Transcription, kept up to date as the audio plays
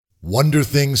Wonder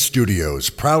Things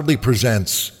Studios proudly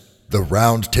presents the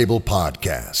Round Table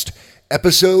Podcast,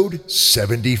 episode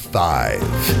 75.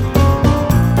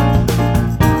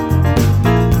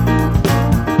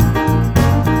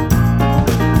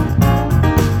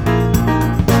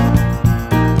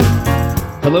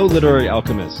 Hello, literary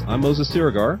alchemists. I'm Moses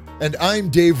Sirigar. And I'm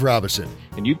Dave Robison.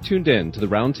 And you've tuned in to the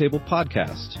Roundtable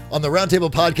Podcast. On the Roundtable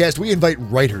Podcast, we invite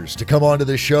writers to come onto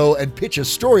the show and pitch a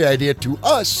story idea to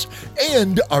us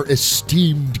and our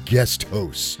esteemed guest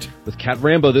host. With Cat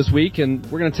Rambo this week, and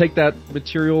we're going to take that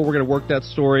material, we're going to work that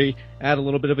story, add a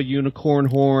little bit of a unicorn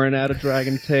horn, add a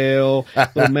dragon tail, a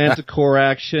little manticore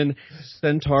action,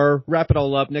 centaur, wrap it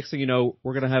all up. Next thing you know,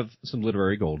 we're going to have some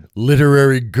literary gold.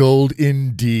 Literary gold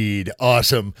indeed.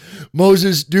 Awesome.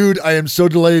 Moses, dude, I am so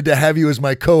delighted to have you as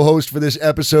my co-host for this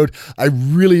episode. I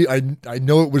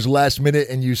know it was last minute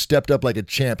and you stepped up like a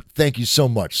champ. Thank you so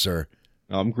much, sir.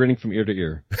 I'm grinning from ear to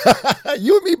ear.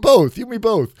 You and me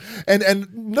both. And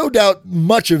no doubt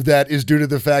much of that is due to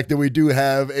the fact that we do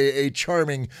have a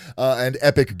charming and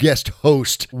epic guest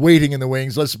host waiting in the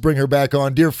wings. Let's bring her back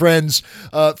on. Dear friends,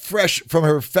 fresh from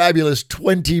her fabulous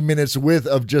 20 minutes with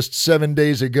of just 7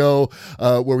 days ago,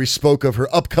 where we spoke of her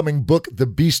upcoming book, The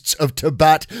Beasts of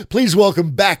Tabat. Please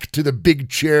welcome back to the big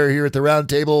chair here at the round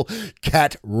table,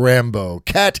 Cat Rambo.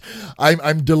 Cat,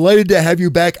 I'm delighted to have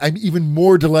you back. I'm even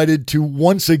more delighted to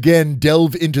once again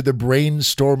delve into the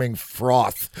brainstorming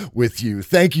froth with you.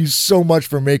 Thank you so much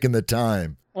for making the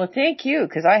time. Well, thank you,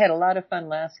 because I had a lot of fun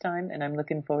last time, and I'm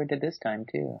looking forward to this time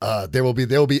too. There will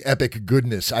be epic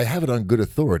goodness. I have it on good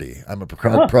authority. I'm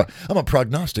a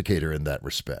prognosticator in that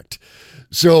respect.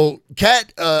 So,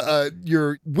 Kat,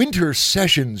 your winter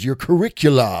sessions, your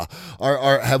curricula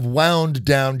have wound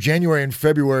down. January and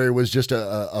February was just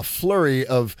a flurry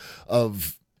of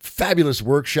fabulous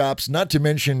workshops, not to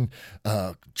mention,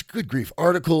 good grief,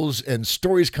 articles and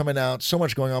stories coming out, so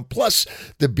much going on. Plus,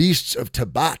 The Beasts of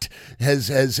Tabat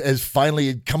has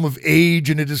finally come of age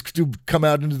and it has to come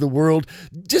out into the world.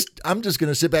 I'm just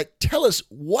going to sit back. Tell us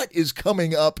what is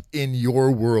coming up in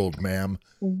your world, ma'am.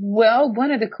 Well, one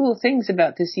of the cool things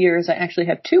about this year is I actually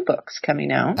have 2 books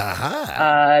coming out.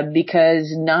 Aha.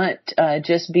 Because not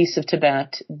just Beasts of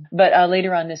Tabat, but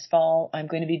later on this fall, I'm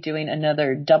going to be doing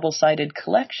another double-sided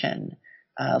collection,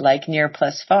 like Near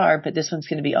Plus Far, but this one's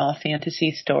going to be all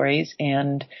fantasy stories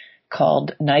and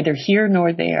called Neither Here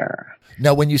Nor There.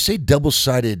 Now, when you say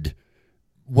double-sided,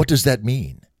 what does that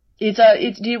mean? Do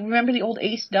you remember the old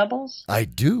Ace doubles? I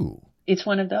do. It's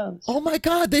one of those. Oh my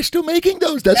God, they're still making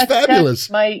those. That's fabulous.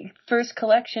 That's my first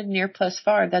collection, Near Plus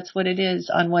Far. That's what it is.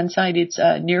 On one side, it's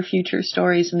near future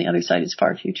stories, and the other side is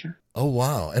far future. Oh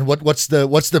wow! And what's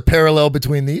the parallel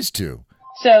between these two?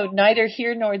 So Neither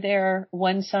Here Nor There.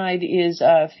 One side is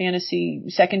fantasy,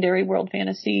 secondary world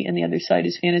fantasy, and the other side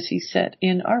is fantasy set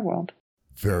in our world.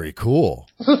 Very cool.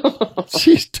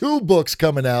 She's 2 books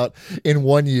coming out in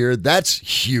 1 year. That's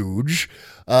huge.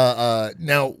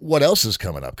 Now, what else is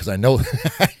coming up? Because I know,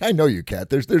 I know you,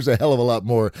 Kat. There's a hell of a lot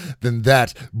more than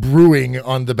that brewing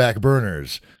on the back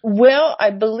burners. Well, I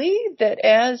believe that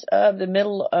as of the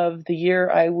middle of the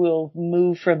year, I will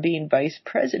move from being vice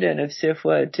president of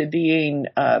SFWA to being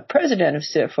president of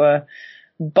SFWA,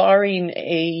 barring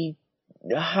a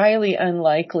highly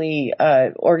unlikely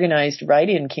organized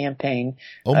write-in campaign.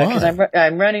 Oh my! Because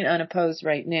I'm running unopposed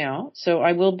right now, so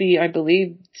I will be, I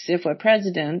believe, SFWA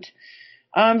president.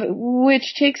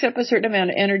 Which takes up a certain amount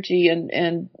of energy,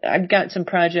 and I've got some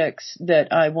projects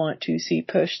that I want to see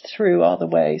pushed through all the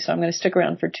way. So I'm going to stick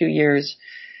around for 2 years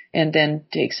and then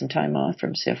take some time off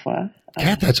from SFWA.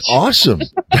 Kat, that's awesome.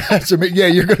 That's amazing. Yeah,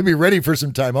 you're going to be ready for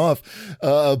some time off.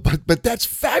 But that's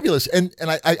fabulous. And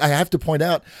I have to point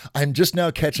out, I'm just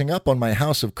now catching up on my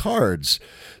House of Cards.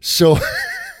 So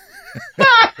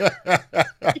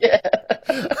Yeah.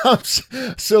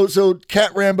 So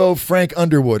Cat Rambo, Frank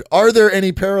Underwood, are there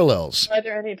any parallels? Are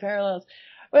there any parallels?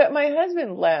 Well, my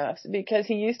husband laughs because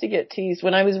he used to get teased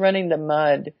when I was running the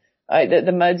Mud.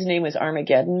 The Mud's name was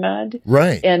Armageddon Mud.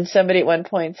 Right. And somebody at one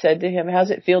point said to him,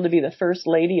 "How's it feel to be the first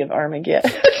lady of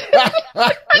Armageddon?" And I was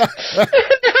like, "Am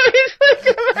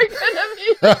I going to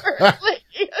be the first lady?"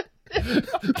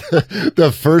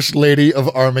 The first lady of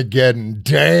Armageddon.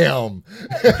 Damn.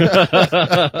 Hey,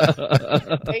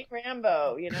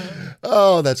 Rambo, you know.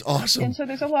 Oh, that's awesome. And so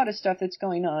there's a lot of stuff that's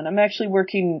going on. I'm actually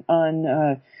working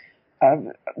on,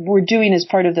 we're doing as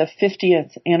part of the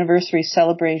 50th anniversary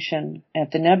celebration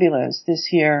at the Nebulas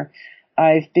this year,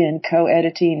 I've been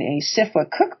co-editing a SIFWA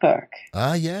cookbook.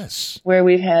 Ah, yes. Where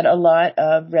we've had a lot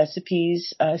of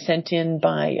recipes sent in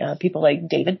by people like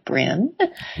David Brin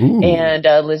and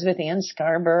Elizabeth Ann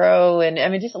Scarborough, and I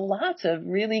mean just lots of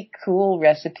really cool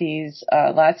recipes,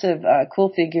 lots of cool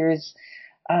figures.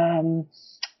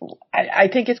 I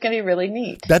think it's going to be really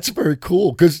neat. That's very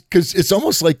cool because it's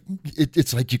almost like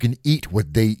it's like you can eat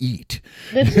what they eat.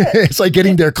 That's it. It's like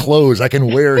getting their clothes. I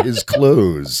can wear his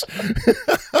clothes.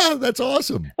 That's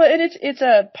awesome. Well, and it's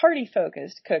a party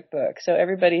focused cookbook, so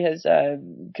everybody has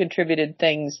contributed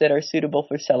things that are suitable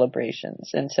for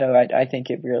celebrations, and so I think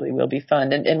it really will be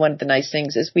fun. And one of the nice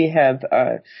things is we have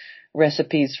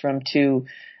recipes from two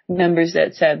members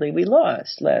that sadly we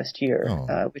lost last year,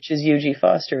 which is Eugene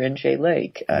Foster and Jay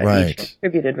Lake. Each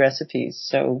contributed recipes.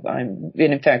 So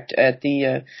in fact, at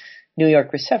the New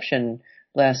York reception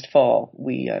last fall,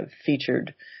 we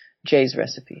featured Jay's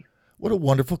recipe. What a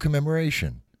wonderful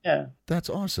commemoration. Yeah. That's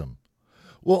awesome.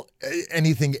 Well,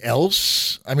 anything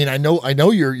else? I mean, I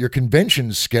know your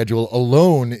convention schedule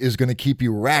alone is going to keep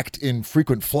you racked in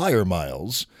frequent flyer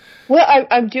miles. Well,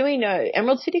 I'm doing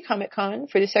Emerald City Comic Con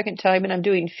for the second time, and I'm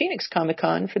doing Phoenix Comic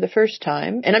Con for the first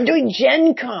time, and I'm doing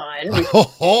Gen Con, which I'm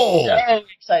so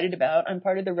excited about. I'm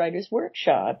part of the Writers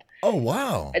Workshop. Oh,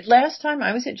 wow. Last time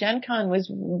I was at Gen Con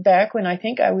was back when I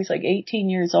think I was like 18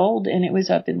 years old, and it was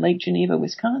up in Lake Geneva,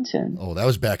 Wisconsin. Oh, that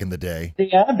was back in the day.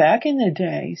 Yeah, back in the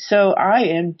day. So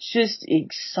I am just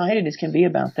excited as can be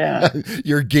about that.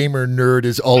 Your gamer nerd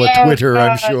is all at Twitter,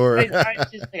 I'm sure. I'm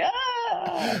just like,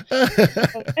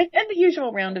 and the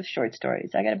usual round of short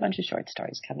stories. I got a bunch of short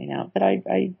stories coming out that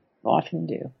I often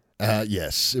do.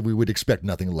 Yes, we would expect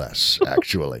nothing less,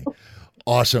 actually.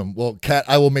 Awesome. Well, Kat,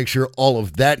 I will make sure all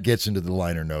of that gets into the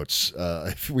liner notes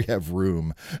if we have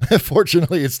room.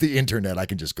 Fortunately, it's the internet. I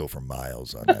can just go for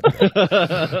miles on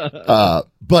that.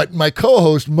 But my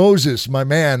co-host, Moses, my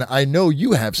man, I know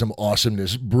you have some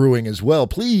awesomeness brewing as well.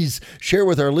 Please share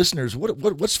with our listeners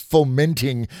what's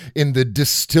fomenting in the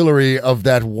distillery of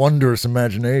that wondrous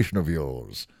imagination of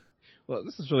yours. Well,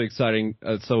 this is really exciting.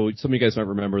 So some of you guys might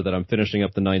remember that I'm finishing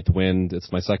up The Ninth Wind.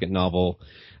 It's my second novel.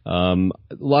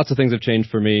 Lots of things have changed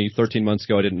for me. 13 months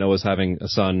ago, I didn't know I was having a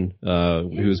son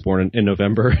who was born in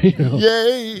November.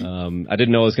 Yay! I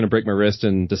didn't know I was going to break my wrist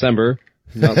in December.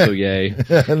 Not so yay.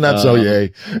 Not so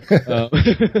yay.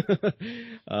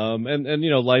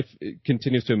 And life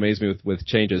continues to amaze me with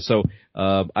changes. So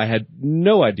I had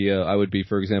no idea I would be,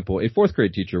 for example, a fourth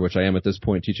grade teacher, which I am at this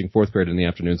point, teaching fourth grade in the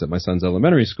afternoons at my son's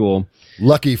elementary school.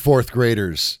 Lucky fourth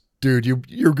graders. Dude,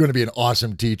 you're going to be an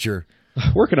awesome teacher.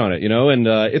 Working on it, and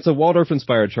it's a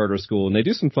Waldorf-inspired charter school, and they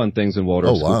do some fun things in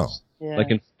Waldorf schools. Wow. Yeah. Like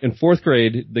in fourth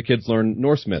grade, the kids learn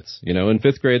Norse myths, In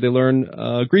fifth grade, they learn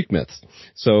Greek myths.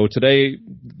 So today,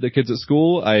 the kids at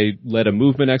school, I led a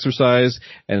movement exercise,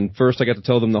 and first I got to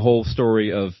tell them the whole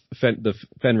story of the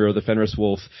Fenrir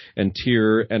wolf, and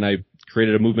Tyr, and I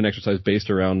created a movement exercise based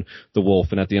around the wolf,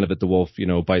 and at the end of it, the wolf,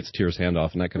 bites Tyr's hand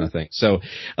off and that kind of thing. So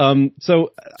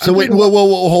wait,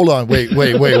 whoa, hold on, wait.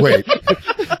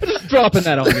 Just dropping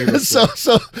that on me.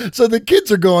 So the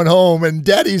kids are going home, and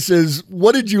Daddy says,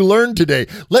 "What did you learn today?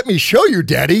 Let me show you,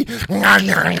 Daddy." Yes.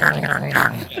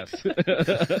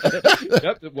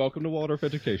 Yep. Welcome to Waldorf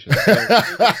education.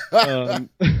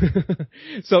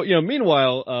 So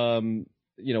meanwhile,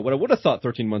 what I would have thought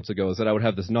 13 months ago is that I would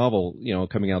have this novel,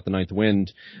 coming out, The Ninth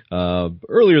Wind,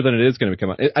 earlier than it is going to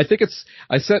come out. I think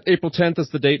I set April 10th as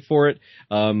the date for it.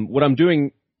 What I'm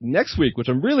doing next week, which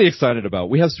I'm really excited about,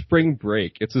 we have spring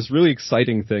break. It's this really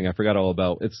exciting thing I forgot all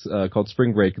about. It's called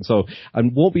spring break. And so I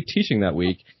won't be teaching that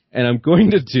week. And I'm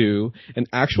going to do an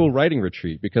actual writing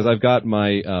retreat because I've got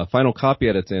my final copy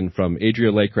edits in from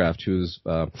Adria Laycraft, who's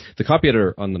the copy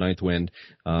editor on The Ninth Wind.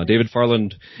 David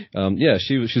Farland,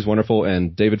 she's wonderful,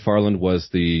 and David Farland was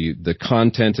the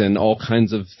content and all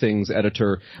kinds of things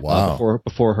editor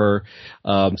before her.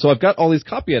 So I've got all these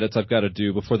copy edits I've got to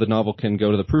do before the novel can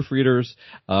go to the proofreaders.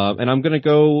 And I'm going to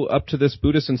go up to this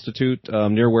Buddhist institute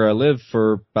near where I live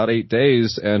for about 8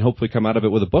 days and hopefully come out of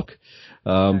it with a book.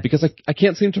 Because I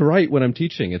can't seem to write when I'm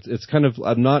teaching. It's kind of,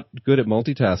 I'm not good at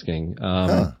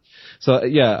multitasking. So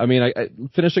yeah, I mean, I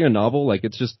finishing a novel, like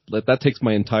it's just, that takes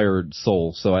my entire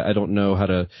soul. So I don't know how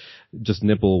to just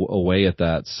nibble away at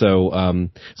that. So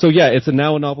yeah, it's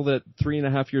now a novel that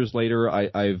 3.5 years later,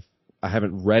 I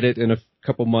haven't read it in a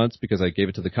couple months because I gave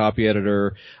it to the copy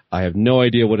editor. I have no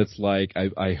idea what it's like.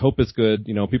 I hope it's good.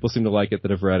 People seem to like it that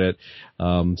have read it. So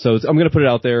I'm going to put it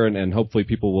out there and hopefully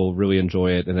people will really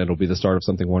enjoy it and it'll be the start of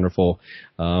something wonderful.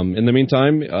 In the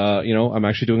meantime, I'm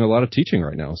actually doing a lot of teaching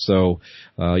right now. So,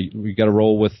 we got to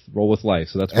roll with life.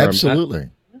 So that's where absolutely.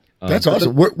 I'm at. That's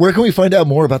awesome. Where can we find out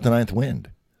more about The Ninth Wind?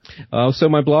 So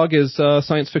my blog is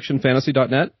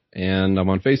sciencefictionfantasy.net. And I'm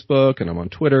on Facebook, and I'm on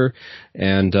Twitter,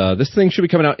 and this thing should be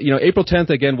coming out. April 10th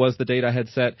again was the date I had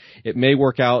set. It may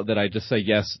work out that I just say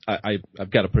yes, I've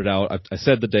got to put it out. I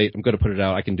said the date, I'm going to put it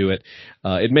out. I can do it.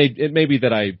 It may be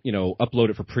that I upload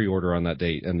it for pre-order on that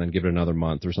date and then give it another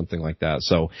month or something like that.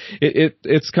 So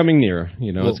it's coming near.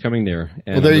 It's coming near.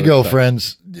 And well, there you go,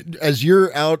 friends. As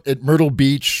you're out at Myrtle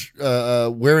Beach,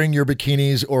 wearing your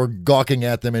bikinis or gawking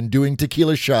at them and doing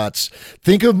tequila shots,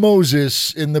 think of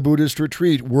Moses in the Buddhist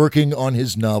retreat working on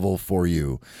his novel for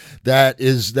you. That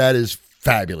is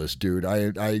fabulous, dude.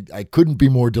 I couldn't be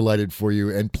more delighted for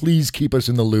you, and please keep us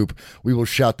in the loop. We will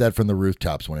shout that from the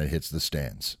rooftops when it hits the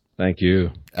stands. Thank you.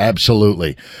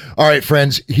 Absolutely. All right,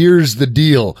 friends, here's the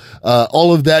deal.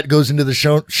 All of that goes into the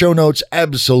show notes,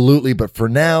 absolutely, but for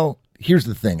now, here's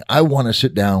the thing. I want to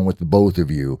sit down with the both of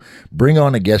you, bring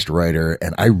on a guest writer,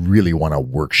 and I really want to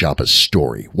workshop a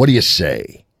story. What do you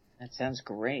say? That sounds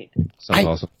great. Sounds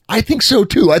awesome. I think so,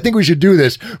 too. I think we should do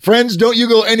this. Friends, don't you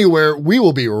go anywhere. We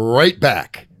will be right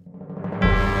back.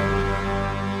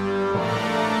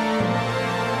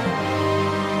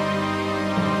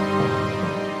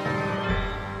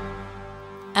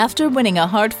 After winning a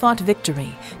hard-fought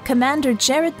victory, Commander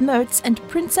Jared Mertz and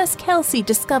Princess Kelsey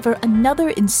discover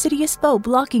another insidious foe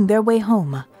blocking their way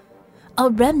home. A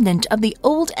remnant of the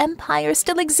old empire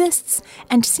still exists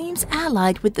and seems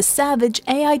allied with the savage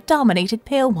AI-dominated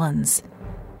Pale Ones.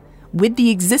 With the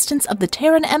existence of the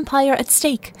Terran Empire at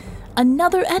stake,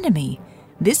 another enemy,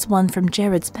 this one from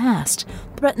Jared's past,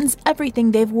 threatens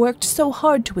everything they've worked so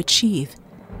hard to achieve.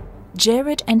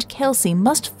 Jared and Kelsey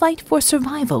must fight for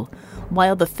survival,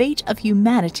 while the fate of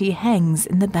humanity hangs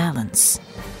in the balance.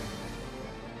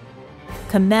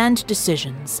 Command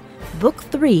Decisions, Book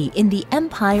 3 in the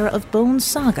Empire of Bone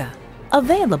saga,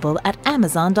 available at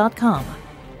Amazon.com.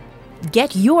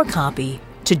 Get your copy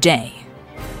today.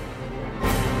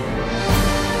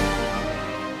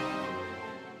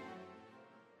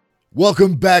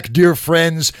 Welcome back, dear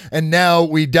friends, and now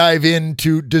we dive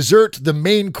into dessert, the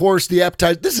main course, the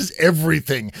appetizer. This is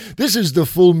everything. This is the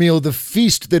full meal, the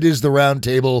feast that is the round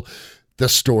table, the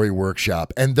story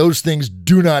workshop. And those things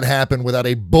do not happen without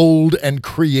a bold and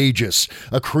courageous,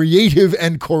 a creative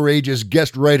and courageous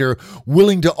guest writer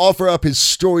willing to offer up his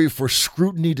story for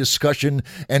scrutiny, discussion,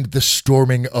 and the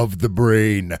storming of the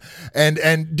brain.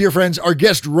 And dear friends, our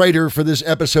guest writer for this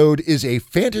episode is a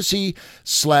fantasy /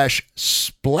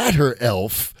 splatter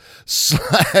elf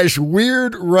 /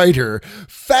 weird writer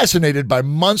fascinated by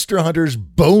monster hunters,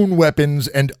 bone weapons,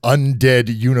 and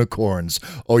undead unicorns.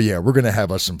 Oh yeah, we're going to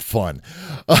have us some fun.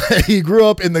 He grew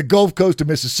up in the Gulf Coast of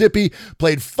Mississippi,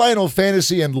 played Final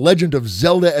Fantasy and Legend of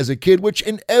Zelda as a kid, which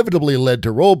inevitably led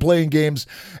to role-playing games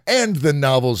and the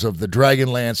novels of the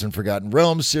Dragonlance and Forgotten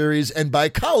Realms series, and by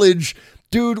college,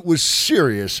 dude was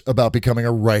serious about becoming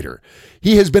a writer.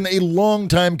 He has been a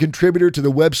longtime contributor to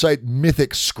the website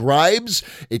Mythic Scribes,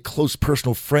 a close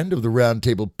personal friend of the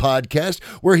Roundtable podcast,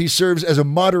 where he serves as a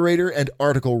moderator and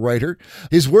article writer.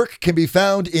 His work can be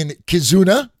found in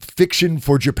Kizuna, Fiction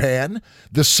for Japan,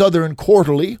 The Southern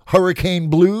Quarterly, Hurricane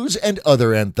Blues, and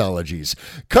other anthologies.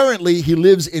 Currently, he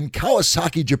lives in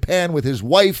Kawasaki, Japan with his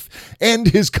wife and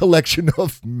his collection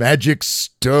of magic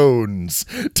stones.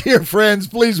 Dear friends,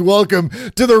 please welcome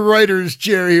to the writer's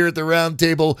chair here at the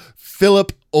Roundtable,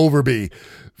 Philip Overby.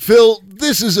 Phil,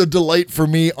 this is a delight for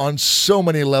me on so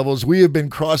many levels. We have been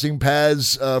crossing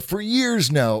paths for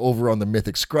years now over on the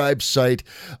Mythic Scribe site,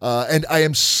 and I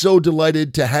am so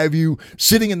delighted to have you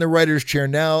sitting in the writer's chair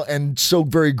now, and so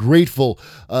very grateful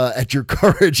at your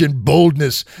courage and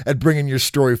boldness at bringing your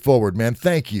story forward, man.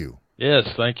 Thank you. Yes,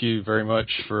 thank you very much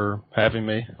for having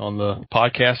me on the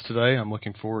podcast today. I'm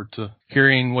looking forward to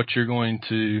hearing what you're going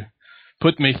to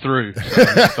put me through. So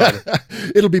I'm excited.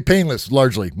 It'll be painless,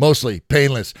 mostly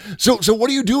painless. So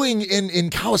what are you doing in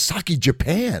Kawasaki,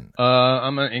 Japan?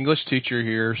 I'm an English teacher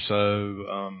here,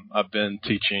 so I've been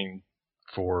teaching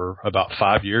for about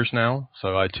 5 years now.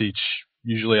 So I teach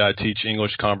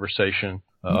English conversation,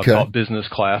 about business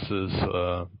classes,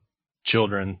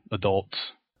 children, adults,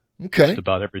 just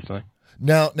about everything.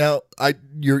 Now,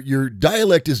 your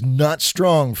dialect is not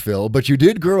strong, Phil, but you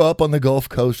did grow up on the Gulf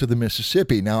Coast of the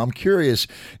Mississippi. Now, I'm curious,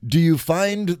 do you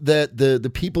find that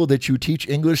the people that you teach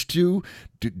English to,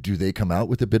 do they come out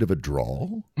with a bit of a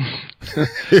drawl?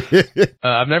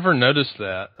 I've never noticed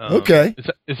that. Okay.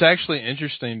 It's actually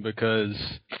interesting because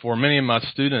for many of my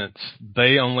students,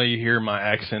 they only hear my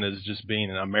accent as just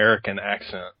being an American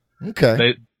accent.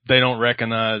 Okay. They don't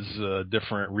recognize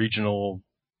different regional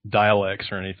dialects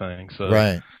or anything. So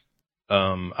right.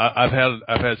 I've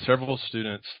had several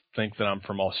students think that I'm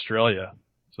from Australia.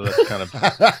 So that's kind of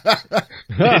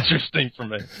interesting for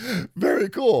me. Very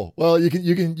cool. Well, you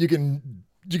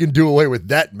can do away with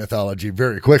that mythology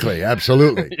very quickly.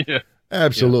 Absolutely. Yeah.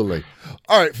 Absolutely. Yeah.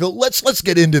 All right, Phil, let's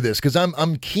get into this because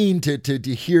I'm keen to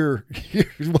hear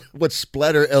what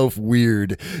Splatter Elf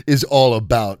Weird is all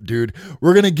about, dude.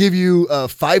 We're going to give you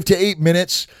 5 to 8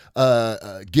 minutes.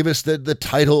 Give us the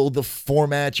title, the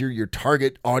format, your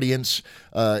target audience,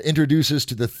 introduce us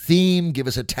to the theme, give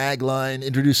us a tagline,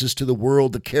 introduce us to the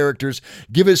world, the characters,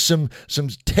 give us some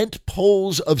tent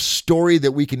poles of story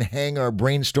that we can hang our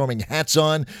brainstorming hats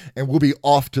on, and we'll be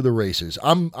off to the races.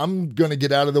 I'm going to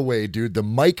get out of the way, dude. The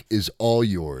mic is all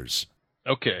yours.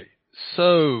 Okay.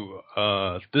 So,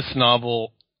 this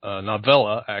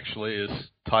novella actually is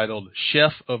titled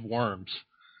Chef of Worms,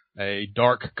 a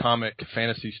dark comic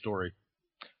fantasy story.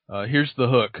 Here's the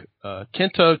hook.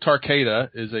 Kento Takeda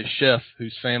is a chef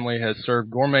whose family has served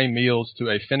gourmet meals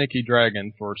to a finicky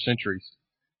dragon for centuries.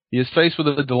 He is faced with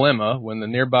a dilemma when the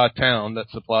nearby town that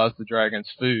supplies the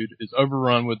dragon's food is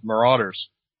overrun with marauders.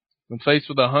 When faced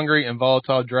with a hungry and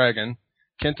volatile dragon,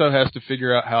 Kento has to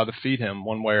figure out how to feed him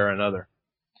one way or another.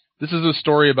 This is a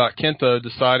story about Kento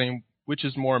deciding which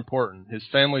is more important, his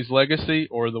family's legacy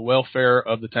or the welfare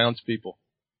of the townspeople.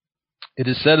 It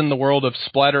is set in the world of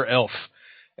Splatter Elf,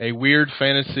 a weird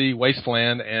fantasy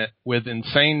wasteland with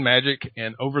insane magic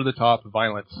and over-the-top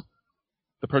violence.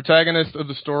 The protagonist of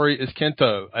the story is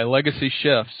Kento, a legacy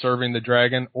chef serving the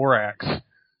dragon Orax.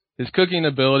 His cooking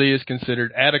ability is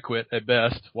considered adequate at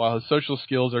best, while his social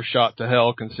skills are shot to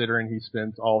hell considering he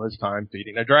spends all his time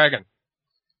feeding a dragon.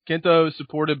 Kento is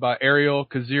supported by Ariel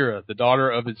Kazira, the daughter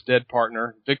of his dead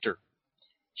partner, Victor.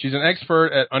 She's an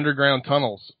expert at underground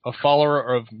tunnels, a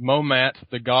follower of Momat,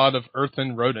 the god of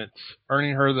earthen rodents,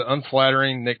 earning her the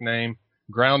unflattering nickname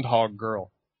Groundhog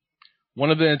Girl. One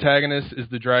of the antagonists is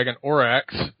the dragon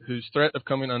Orax, whose threat of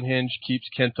coming unhinged keeps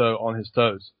Kento on his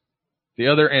toes. The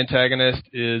other antagonist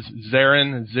is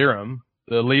Zarin Zirum,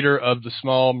 the leader of the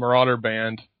small marauder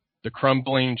band, the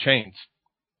Crumbling Chains.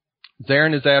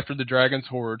 Zarin is after the dragon's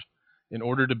horde in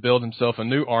order to build himself a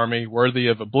new army worthy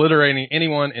of obliterating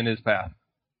anyone in his path.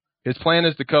 His plan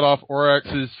is to cut off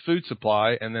Orax's food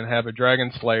supply and then have a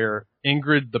dragon slayer,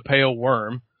 Ingrid the Pale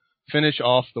Worm, finish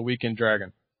off the weakened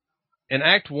dragon. In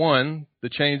Act 1, the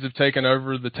Chains have taken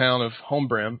over the town of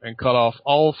Homebrim and cut off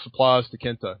all supplies to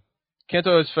Kento.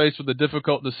 Kento is faced with a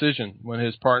difficult decision when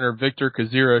his partner Victor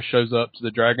Kazira shows up to the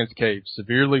dragon's cave,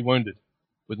 severely wounded,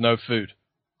 with no food.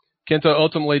 Kento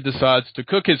ultimately decides to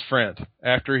cook his friend,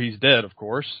 after he's dead, of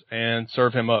course, and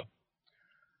serve him up.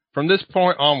 From this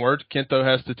point onward, Kento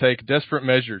has to take desperate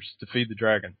measures to feed the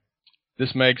dragon.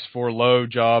 This makes for low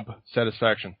job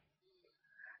satisfaction.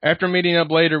 After meeting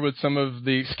up later with some of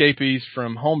the escapees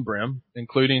from Homebrim,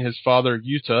 including his father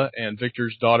Yuta and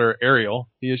Victor's daughter Ariel,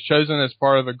 he is chosen as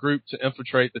part of a group to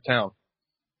infiltrate the town.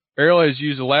 Ariel has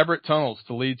used elaborate tunnels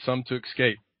to lead some to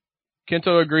escape.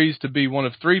 Kento agrees to be one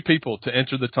of 3 people to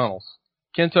enter the tunnels.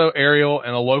 Kento, Ariel,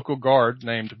 and a local guard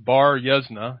named Bar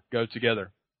Yuzna go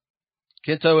together.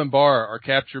 Kento and Bar are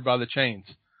captured by the Chains,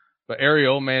 but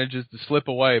Ariel manages to slip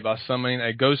away by summoning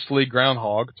a ghostly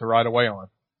groundhog to ride away on.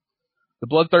 The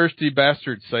bloodthirsty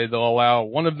bastards say they'll allow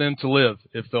one of them to live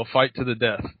if they'll fight to the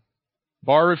death.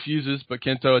 Bar refuses, but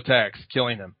Kento attacks,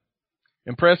 killing him.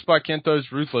 Impressed by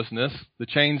Kento's ruthlessness, the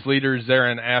Chains leader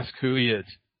Zarin asks who he is.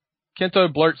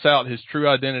 Kento blurts out his true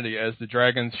identity as the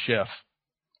dragon's chef.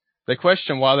 They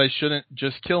question why they shouldn't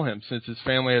just kill him since his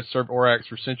family has served Orax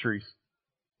for centuries.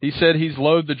 He said he's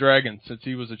loathed the dragon since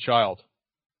he was a child.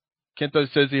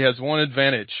 Kento says he has one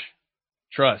advantage: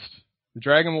 trust. The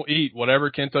dragon will eat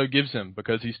whatever Kento gives him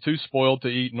because he's too spoiled to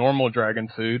eat normal dragon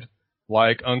food,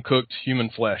 like uncooked human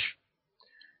flesh.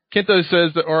 Kento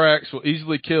says that Orax will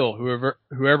easily kill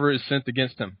whoever is sent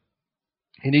against him.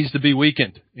 He needs to be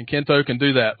weakened, and Kento can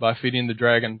do that by feeding the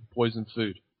dragon poisoned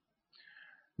food.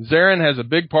 Zarin has a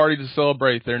big party to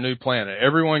celebrate their new planet.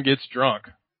 Everyone gets drunk.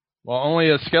 While only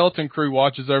a skeleton crew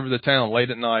watches over the town late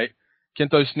at night,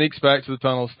 Kento sneaks back to the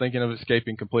tunnels thinking of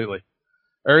escaping completely.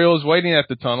 Ariel is waiting at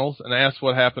the tunnels and asks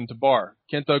what happened to Bar.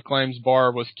 Kento claims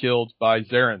Bar was killed by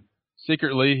Zarin.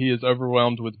 Secretly, he is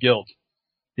overwhelmed with guilt.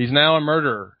 He's now a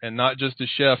murderer and not just a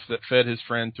chef that fed his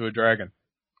friend to a dragon.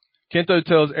 Kento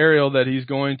tells Ariel that he's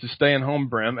going to stay in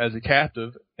Homebrim as a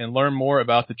captive and learn more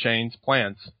about the Chains'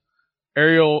 plans.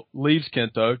 Ariel leaves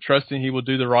Kento, trusting he will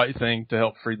do the right thing to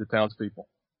help free the townspeople.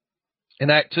 In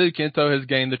Act 2, Kento has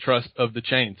gained the trust of the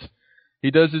Chains.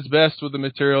 He does his best with the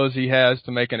materials he has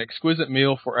to make an exquisite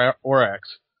meal for Orax.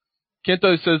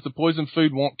 Kento says the poison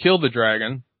food won't kill the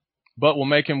dragon, but will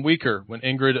make him weaker when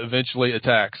Ingrid eventually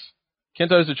attacks.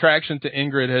 Kento's attraction to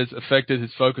Ingrid has affected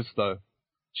his focus, though.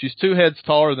 She's 2 heads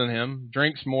taller than him,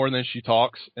 drinks more than she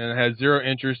talks, and has zero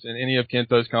interest in any of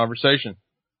Kento's conversation.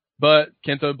 But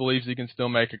Kento believes he can still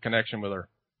make a connection with her.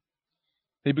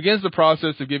 He begins the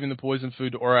process of giving the poison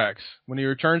food to Orax. When he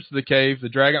returns to the cave, the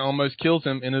dragon almost kills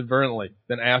him inadvertently,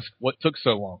 then asks what took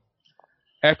so long.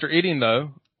 After eating,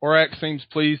 though, Orax seems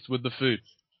pleased with the food.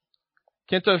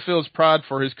 Kento feels pride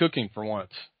for his cooking for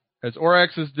once. As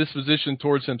Orax's disposition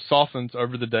towards him softens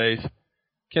over the days,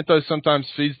 Kento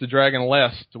sometimes feeds the dragon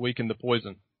less to weaken the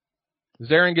poison.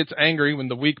 Zarin gets angry when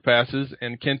the week passes,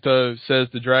 and Kento says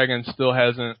the dragon still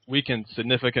hasn't weakened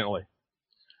significantly.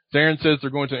 Zarin says they're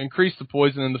going to increase the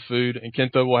poison in the food, and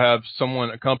Kento will have someone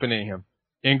accompanying him,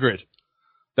 Ingrid.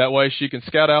 That way she can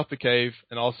scout out the cave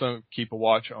and also keep a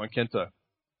watch on Kento.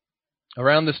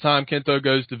 Around this time, Kento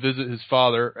goes to visit his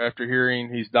father after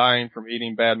hearing he's dying from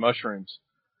eating bad mushrooms,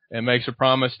 and makes a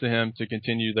promise to him to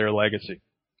continue their legacy.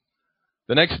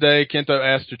 The next day, Kento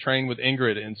asks to train with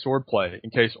Ingrid in swordplay in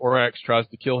case Orax tries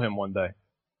to kill him one day.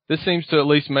 This seems to at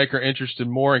least make her interested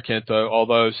more in Kento,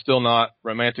 although still not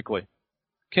romantically.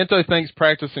 Kento thinks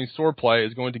practicing swordplay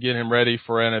is going to get him ready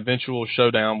for an eventual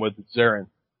showdown with Zarin.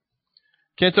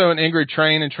 Kento and Ingrid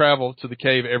train and travel to the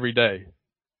cave every day.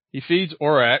 He feeds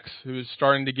Orax, who is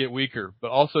starting to get weaker,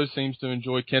 but also seems to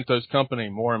enjoy Kento's company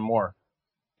more and more.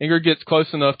 Ingrid gets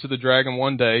close enough to the dragon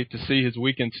one day to see his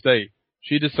weakened state.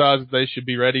 She decides that they should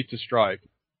be ready to strike.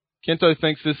 Kento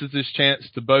thinks this is his chance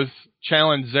to both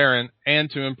challenge Zarin and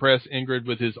to impress Ingrid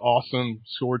with his awesome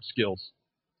sword skills.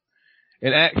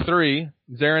 In Act 3,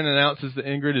 Zarin announces that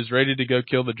Ingrid is ready to go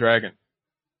kill the dragon.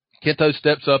 Kento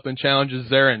steps up and challenges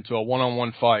Zarin to a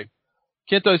one-on-one fight.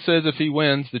 Kento says if he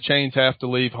wins, the chains have to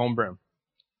leave Homebrim.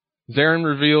 Zarin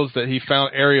reveals that he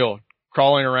found Ariel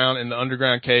crawling around in the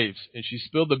underground caves, and she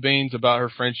spilled the beans about her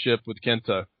friendship with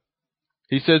Kento.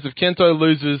 He says if Kento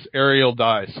loses, Ariel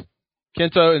dies.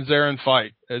 Kento and Zarin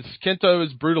fight. As Kento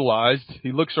is brutalized,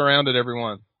 he looks around at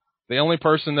everyone. The only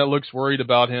person that looks worried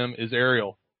about him is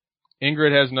Ariel.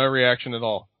 Ingrid has no reaction at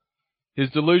all. His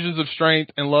delusions of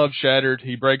strength and love shattered,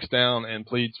 he breaks down and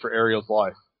pleads for Ariel's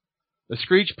life. A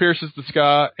screech pierces the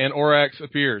sky, and Orax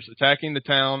appears, attacking the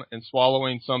town and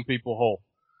swallowing some people whole.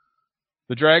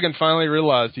 The dragon finally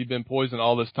realized he'd been poisoned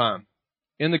all this time.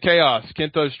 In the chaos,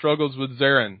 Kento struggles with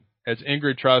Zarin as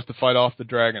Ingrid tries to fight off the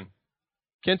dragon.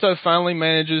 Kento finally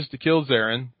manages to kill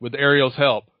Zarin with Ariel's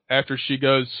help after she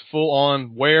goes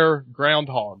full-on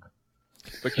groundhog.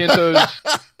 But Kento's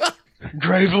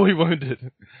gravely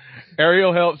wounded.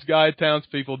 Ariel helps guide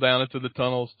townspeople down into the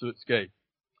tunnels to escape.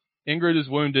 Ingrid is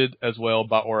wounded as well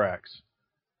by Orax.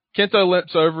 Kento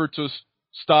limps over to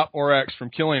stop Orax from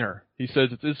killing her. He says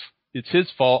it's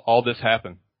his fault all this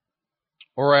happened.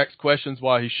 Orax questions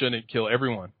why he shouldn't kill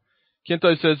everyone.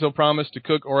 Kento says he'll promise to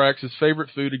cook Orax's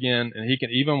favorite food again, and he can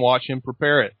even watch him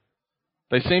prepare it.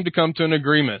 They seem to come to an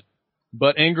agreement,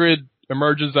 but Ingrid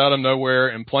emerges out of nowhere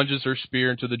and plunges her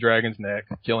spear into the dragon's neck,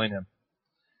 killing him.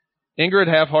 Ingrid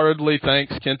half-heartedly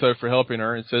thanks Kento for helping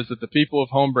her and says that the people of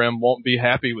Homebrim won't be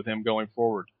happy with him going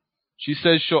forward. She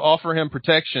says she'll offer him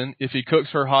protection if he cooks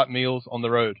her hot meals on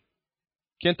the road.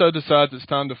 Kento decides it's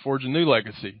time to forge a new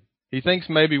legacy. He thinks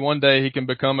maybe one day he can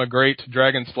become a great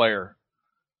dragon slayer.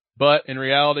 But in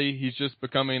reality, he's just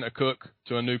becoming a cook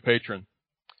to a new patron.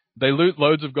 They loot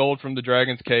loads of gold from the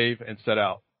dragon's cave and set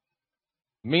out.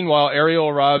 Meanwhile, Ariel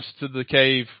arrives to the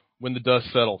cave when the dust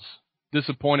settles,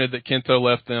 disappointed that Kento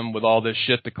left them with all this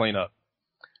shit to clean up.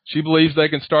 She believes they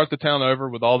can start the town over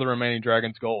with all the remaining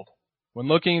dragon's gold. When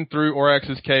looking through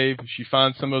Orax's cave, she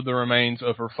finds some of the remains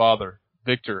of her father,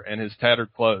 Victor, and his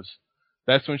tattered clothes.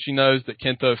 That's when she knows that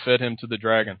Kento fed him to the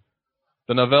dragon.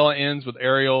 The novella ends with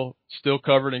Ariel still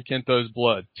covered in Kento's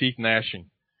blood, teeth gnashing.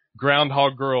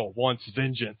 Groundhog Girl wants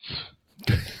vengeance.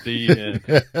 The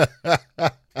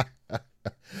end.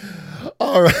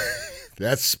 All right.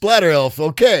 That's Splatter Elf.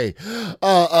 Okay.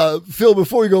 Phil,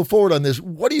 before we go forward on this,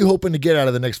 what are you hoping to get out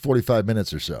of the next 45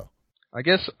 minutes or so? I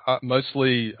guess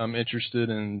mostly I'm interested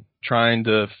in trying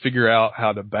to figure out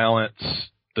how to balance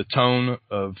the tone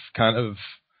of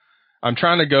I'm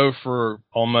trying to go for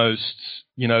almost,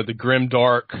 the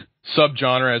grimdark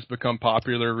subgenre has become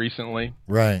popular recently.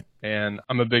 Right. And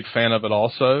I'm a big fan of it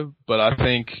also, but I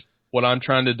think what I'm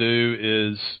trying to do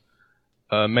is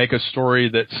make a story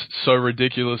that's so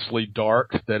ridiculously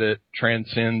dark that it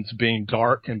transcends being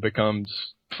dark and becomes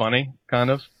funny, kind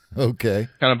of. Okay.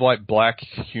 Kind of like black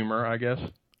humor, I guess.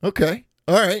 Okay.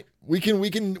 All right. We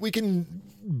can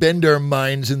bend our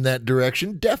minds in that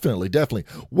direction. Definitely.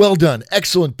 Well done.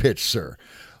 Excellent pitch, sir.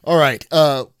 All right.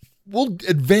 we'll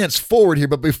advance forward here,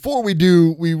 but before we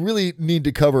do, we really need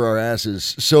to cover our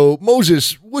asses. So,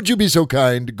 Moses, would you be so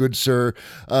kind, good sir,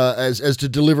 as to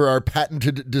deliver our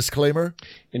patented disclaimer?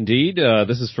 Indeed.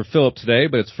 This is for Philip today,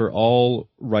 but it's for all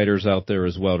writers out there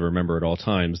as well to remember at all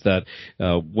times that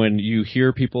when you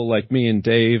hear people like me and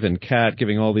Dave and Kat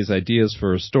giving all these ideas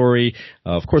for a story,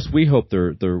 of course we hope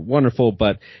they're wonderful,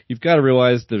 but you've got to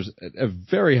realize there's a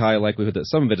very high likelihood that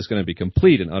some of it is going to be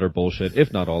complete and utter bullshit,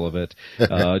 if not all of it.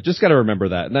 Just got to remember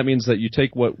that. And that means that you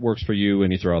take what works for you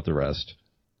and you throw out the rest.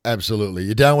 Absolutely.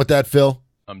 You down with that, Phil?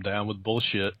 I'm down with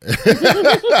bullshit.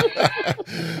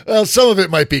 Well, some of it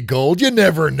might be gold. You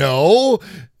never know.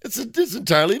 It's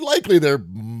entirely likely there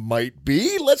might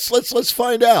be. Let's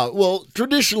find out. Well,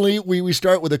 traditionally, we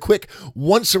start with a quick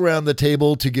once around the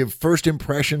table to give first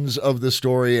impressions of the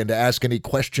story and to ask any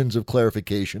questions of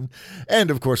clarification.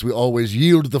 And, of course, we always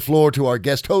yield the floor to our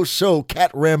guest host. So,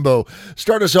 Kat Rambo,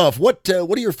 start us off. What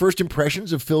are your first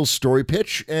impressions of Phil's story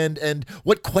pitch, and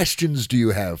what questions do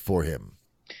you have for him?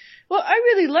 Well, I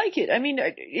really like it. I mean,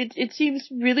 it seems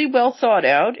really well thought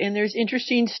out, and there's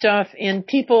interesting stuff in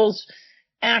people's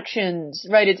actions,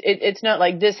 right? It's not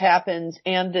like this happens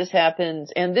and this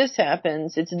happens and this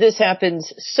happens. It's this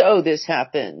happens, so this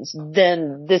happens,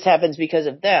 then this happens because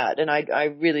of that. And I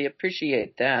really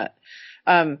appreciate that.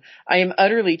 I am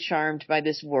utterly charmed by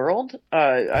this world.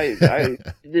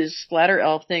 This splatter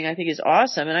elf thing I think is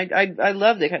awesome. And I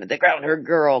love the kind of the groundhog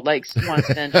girl like wants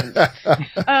vengeance.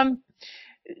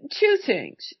 Two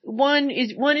things. One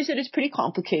is that it's pretty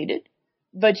complicated,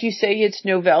 but you say it's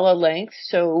novella length,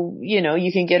 so,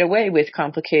 you can get away with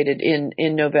complicated in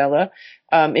novella.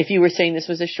 If you were saying this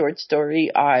was a short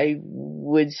story, I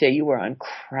would say you were on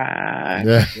crack.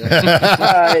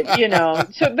 But you know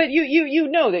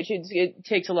that it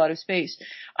takes a lot of space.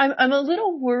 I'm a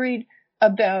little worried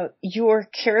about your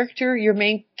character, your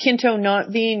main Kinto,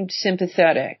 not being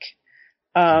sympathetic.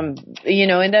 And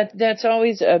that's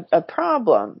always a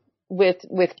problem with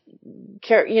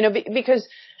because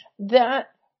that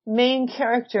main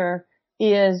character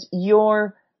is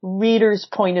your reader's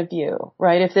point of view,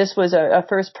 right? If this was a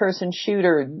first person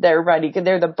shooter, they're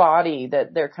the body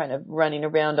that they're kind of running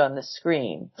around on the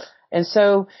screen. And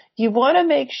so you want to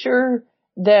make sure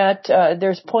that,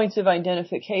 there's points of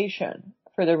identification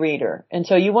for the reader. And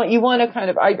so you want to kind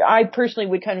of, I personally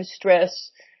would kind of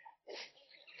stress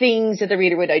things that the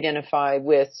reader would identify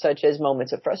with, such as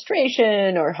moments of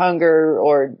frustration or hunger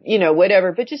or,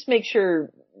 whatever, but just make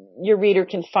sure your reader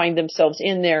can find themselves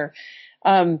in there.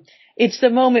 It's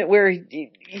the moment where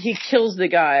he kills the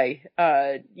guy,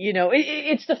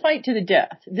 it's the fight to the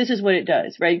death. This is what it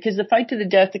does, right? Because the fight to the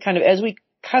death, the kind of, as we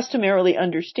customarily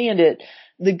understand it,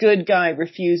 the good guy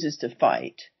refuses to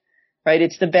fight, right?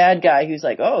 It's the bad guy who's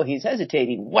like, oh, he's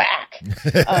hesitating, whack,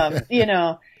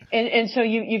 And so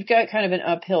you've got kind of an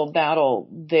uphill battle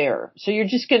there. So you're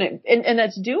just gonna, and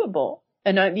that's doable.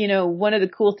 And one of the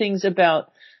cool things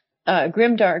about,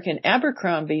 Grimdark and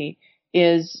Abercrombie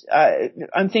is,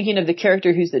 I'm thinking of the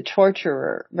character who's the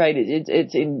torturer, right?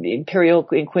 It's Imperial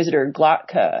Inquisitor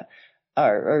Glotka,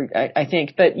 or I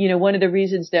think. But, one of the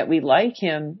reasons that we like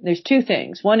him, there's two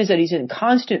things. One is that he's in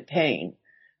constant pain,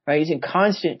 right? He's in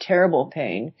constant, terrible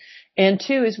pain. And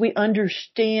two is we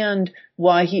understand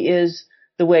why he is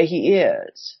the way he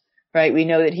is, right? We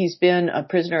know that he's been a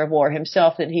prisoner of war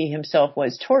himself, that he himself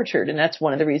was tortured. And that's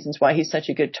one of the reasons why he's such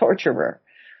a good torturer.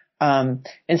 And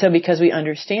so because we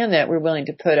understand that, we're willing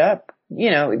to put up,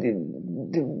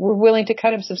 we're willing to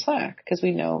cut him some slack because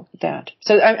we know that.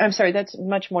 So I'm sorry, that's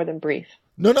much more than brief.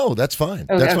 No, that's fine.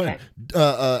 Okay, that's fine.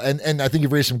 And I think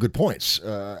you've raised some good points.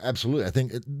 Absolutely. I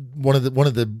think one of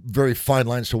the very fine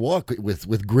lines to walk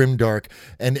with Grimdark,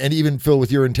 and even Phil,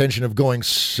 with your intention of going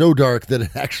so dark that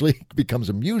it actually becomes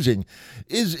amusing,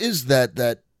 is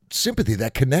that sympathy,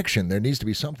 that connection. There needs to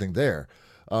be something there.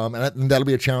 And that'll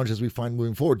be a challenge as we find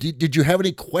moving forward. Did you have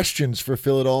any questions for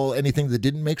Phil at all? Anything that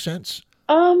didn't make sense?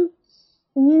 No,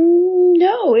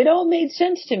 it all made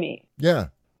sense to me. Yeah.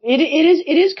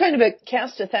 It is kind of a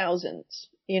cast of thousands.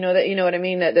 You know what I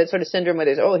mean? That sort of syndrome where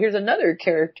there's, here's another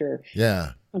character.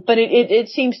 Yeah. But it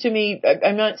seems to me,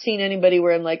 I'm not seeing anybody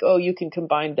where I'm like, you can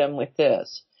combine them with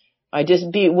this. I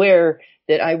just be aware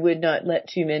that I would not let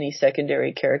too many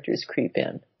secondary characters creep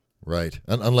in. Right.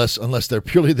 Unless they're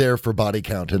purely there for body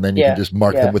count, and then you can just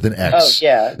mark them with an X.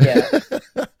 Oh,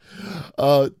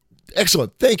 yeah.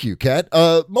 Excellent. Thank you, Kat.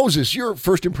 Moses, your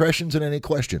first impressions and any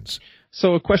questions?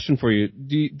 So a question for you.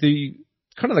 The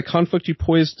kind of the conflict you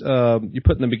put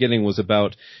in the beginning was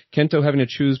about Kento having to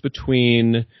choose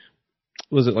between,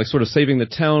 was it like sort of saving the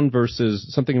town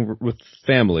versus something with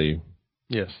family?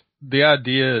 Yes. The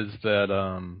idea is that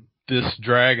this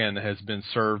dragon has been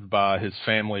served by his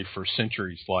family for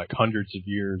centuries, like hundreds of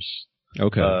years.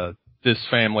 Okay. This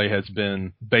family has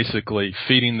been basically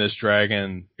feeding this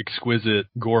dragon exquisite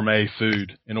gourmet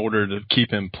food in order to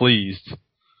keep him pleased.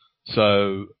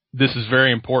 So this is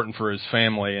very important for his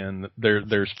family. And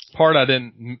there's part I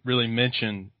didn't really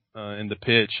mention in the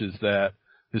pitch is that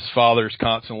his father's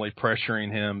constantly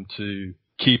pressuring him to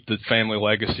keep the family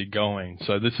legacy going.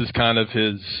 So this is kind of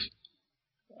his,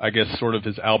 I guess, sort of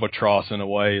his albatross in a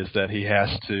way, is that he has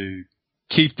to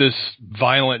keep this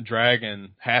violent dragon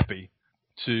happy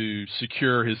to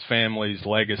secure his family's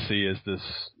legacy as this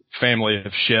family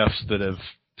of chefs that have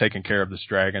taken care of this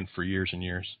dragon for years and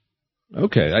years.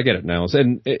 Okay, I get it now.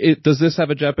 And does this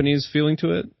have a Japanese feeling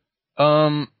to it?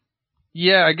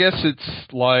 Yeah, I guess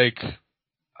it's like,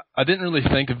 I didn't really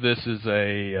think of this as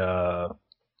a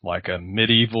like a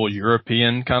medieval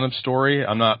European kind of story.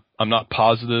 I'm not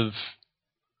positive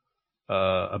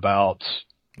about.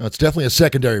 No, it's definitely a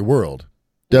secondary world.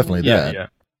 Definitely that. Yeah.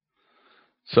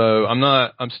 So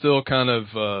I'm still kind of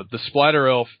the Splatter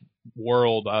Elf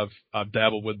world I've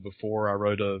dabbled with before. I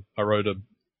wrote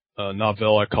a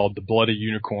novella called The Bloody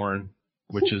Unicorn,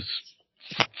 which is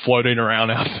floating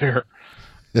around out there.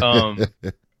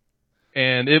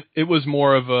 And it was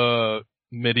more of a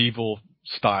medieval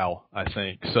style, I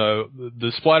think. So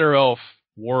the Splatter Elf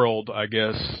world, I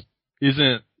guess,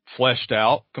 isn't fleshed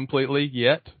out completely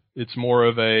yet. It's more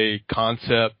of a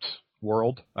concept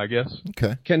world, I guess.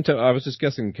 Okay. Kento, I was just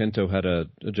guessing Kento had a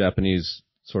Japanese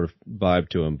sort of vibe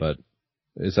to him, but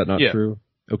is that not true?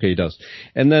 Okay, he does.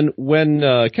 And then when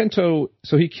Kento,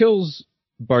 so he kills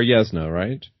Bar Yezna,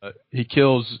 right? He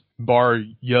kills Bar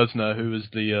Yezna, who is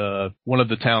the one of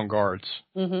the town guards.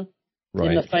 Mm-hmm.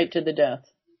 Right. In the fight to the death.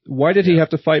 Why did he have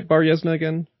to fight Bar Yezna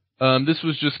again? This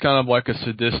was just kind of like a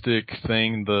sadistic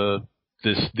thing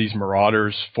these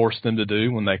marauders forced them to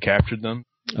do when they captured them.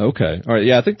 Okay. All right.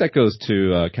 Yeah, I think that goes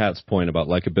to Kat's point about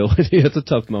likability. It's a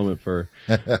tough moment for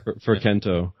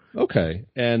Kento. Okay.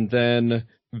 And then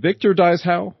Victor dies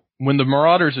how? When the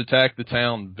marauders attack the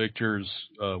town, Victor's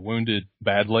wounded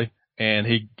badly, and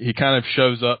he kind of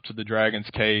shows up to the dragon's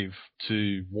cave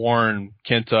to warn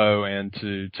Kento and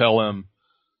to tell him,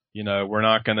 we're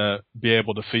not going to be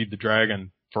able to feed the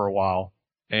dragon for a while.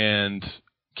 And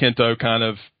Kento kind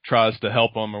of tries to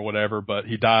help him or whatever, but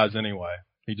he dies anyway.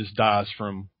 He just dies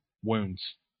from wounds.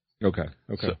 Okay.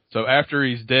 So after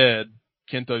he's dead,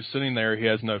 Kento's sitting there. He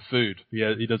has no food.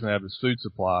 He doesn't have his food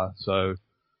supply. So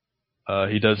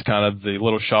he does kind of the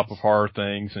Little Shop of Horror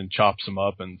things and chops them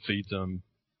up and feeds them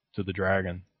to the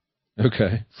dragon.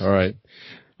 Okay. All right.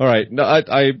 No,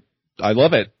 I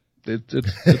love it.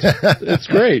 It's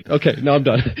great. Okay. No, I'm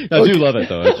done. I do love it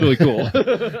though. It's really cool.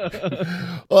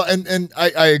 Well, and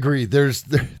I agree. There's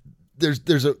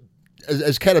a,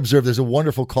 as Kat observed, there's a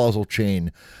wonderful causal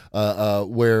chain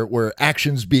where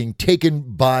actions being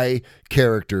taken by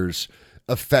characters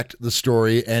affect the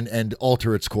story and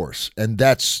alter its course, and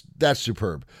that's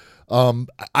superb.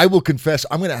 I will confess,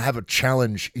 I'm going to have a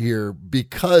challenge here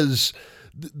because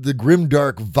the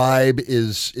grimdark vibe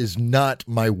is not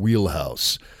my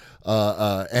wheelhouse,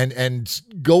 and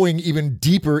going even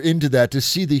deeper into that to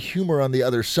see the humor on the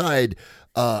other side,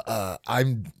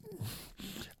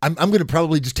 I'm going to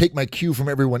probably just take my cue from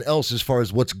everyone else as far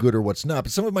as what's good or what's not.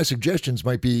 But some of my suggestions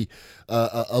might be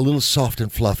a little soft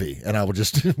and fluffy, and I will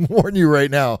just warn you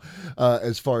right now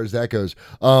as far as that goes.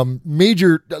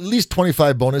 Major, at least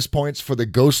 25 bonus points for the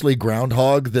ghostly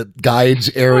groundhog that guides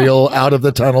Ariel out of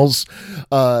the tunnels.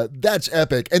 That's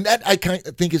epic. And that I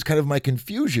think is kind of my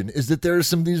confusion, is that there are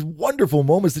some of these wonderful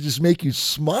moments that just make you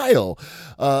smile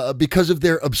because of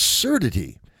their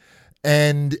absurdity.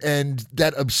 And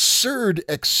that absurd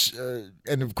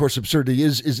and of course absurdity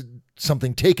is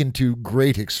something taken to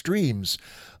great extremes.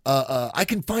 I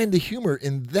can find the humor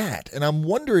in that, and I'm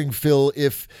wondering, Phil,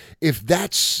 if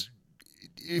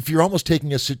you're almost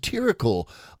taking a satirical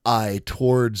eye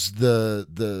towards the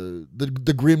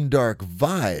grimdark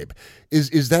vibe.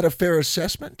 Is that a fair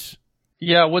assessment?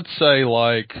 Yeah, I would say,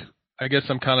 I guess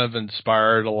I'm kind of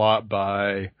inspired a lot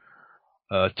by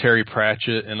Terry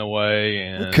Pratchett in a way,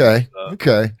 and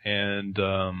okay, and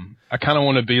I kind of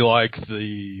want to be like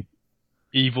the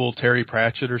evil Terry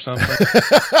Pratchett or something.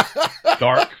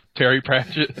 Dark Terry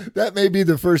Pratchett. That may be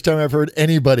the first time I've heard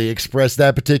anybody express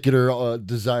that particular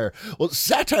desire. Well,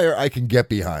 satire I can get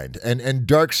behind, and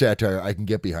dark satire I can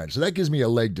get behind, so that gives me a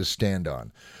leg to stand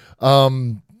on.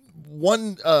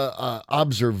 One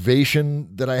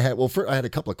observation that I had, first I had a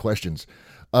couple of questions.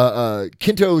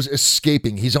 Kento's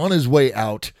escaping. He's on his way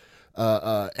out,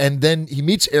 and then he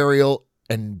meets Ariel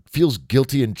and feels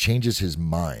guilty and changes his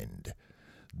mind.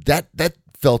 That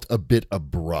felt a bit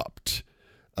abrupt.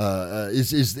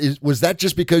 Was that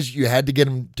just because you had to get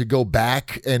him to go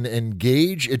back and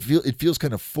engage? It feels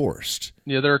kind of forced.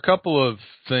 Yeah, there are a couple of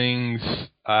things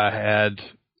I had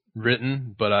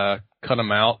written, but I cut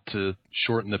them out to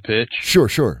shorten the pitch.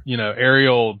 Sure. You know,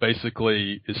 Ariel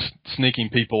basically is sneaking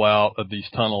people out of these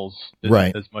tunnels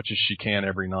as much as she can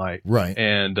every night. Right.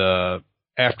 And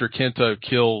after Kento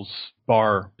kills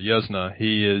Bar Yuzna,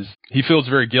 he feels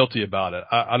very guilty about it.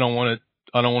 I don't want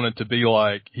it to be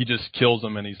like he just kills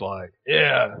him and he's like,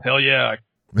 yeah, hell yeah,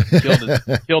 I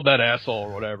killed that asshole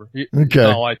or whatever. He's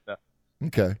not like that.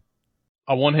 Okay.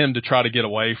 I want him to try to get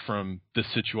away from this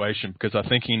situation because I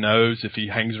think he knows if he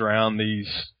hangs around these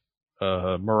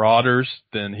marauders,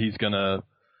 then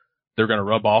they're gonna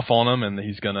rub off on him, and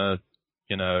he's gonna,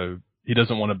 he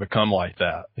doesn't want to become like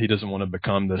that. He doesn't want to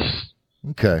become this.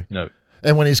 Okay.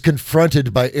 And when he's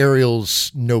confronted by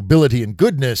Ariel's nobility and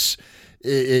goodness,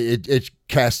 it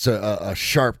casts a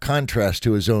sharp contrast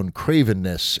to his own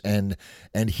cravenness,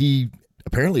 and he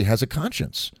apparently has a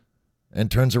conscience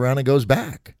and turns around and goes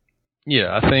back.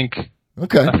 Yeah, I think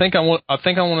I want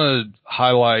to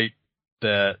highlight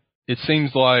that it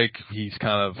seems like he's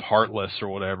kind of heartless or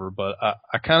whatever, but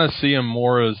I kind of see him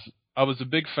more as, I was a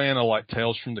big fan of like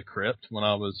Tales from the Crypt when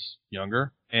I was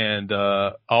younger, and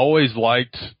I always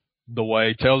liked the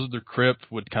way Tales of the Crypt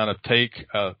would kind of take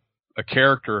a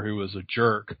character who was a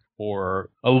jerk or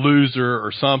a loser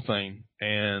or something,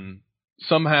 and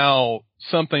somehow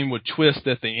something would twist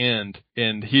at the end,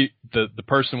 and the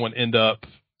person would end up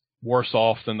worse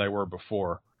off than they were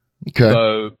before. Okay.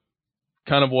 So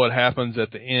kind of what happens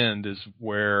at the end is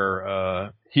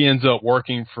where he ends up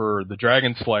working for the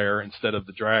Dragon Slayer instead of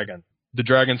the dragon. The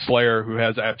Dragon Slayer, who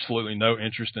has absolutely no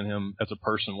interest in him as a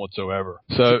person whatsoever.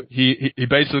 So he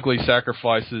basically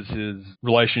sacrifices his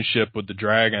relationship with the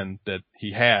dragon that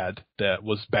he had that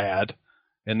was bad,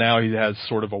 and now he has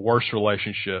sort of a worse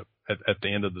relationship at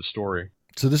the end of the story.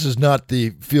 So this is not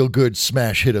the feel-good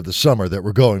smash hit of the summer that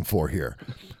we're going for here.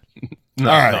 No,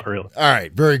 all right. Not really. All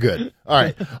right. Very good. All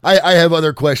right. I have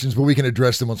other questions, but we can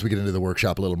address them once we get into the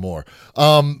workshop a little more.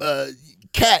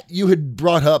 Kat, you had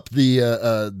brought up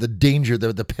the danger,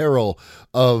 the peril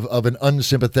of an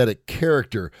unsympathetic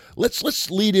character. Let's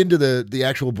lead into the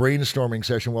actual brainstorming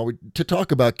session to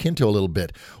talk about Kinto a little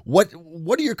bit. What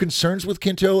are your concerns with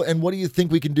Kinto, and what do you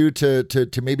think we can do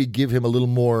to maybe give him a little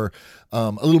more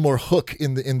hook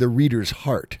in the reader's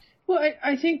heart? Well,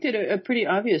 I think that a pretty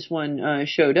obvious one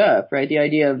showed up, right? The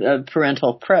idea of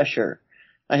parental pressure.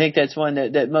 I think that's one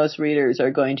that most readers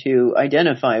are going to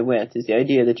identify with, is the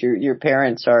idea that your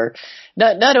parents are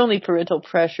not only parental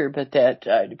pressure, but that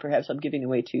perhaps I'm giving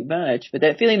away too much, but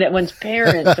that feeling that one's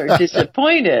parents are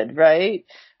disappointed, right?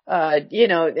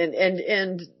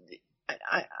 And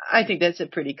I think that's a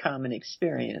pretty common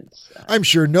experience. I'm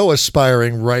sure no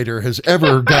aspiring writer has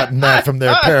ever gotten that from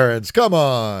their parents. Come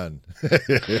on.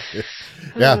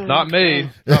 Yeah. Not me.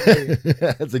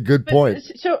 That's a good point.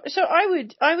 So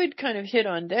I would kind of hit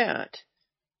on that.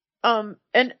 And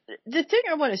the thing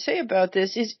I want to say about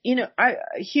this is,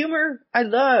 humor, I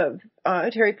love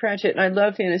Terry Pratchett, and I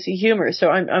love fantasy humor, so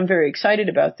I'm very excited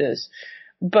about this.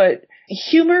 But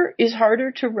humor is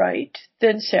harder to write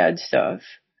than sad stuff,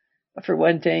 for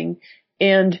one thing.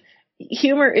 And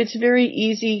humor, it's very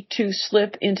easy to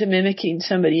slip into mimicking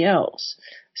somebody else.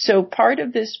 So part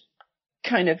of this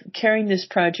kind of carrying this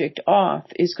project off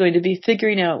is going to be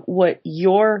figuring out what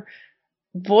your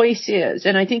voice is.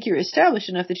 And I think you're established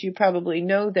enough that you probably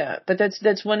know that. But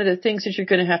that's one of the things that you're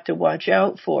going to have to watch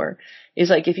out for, is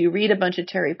like if you read a bunch of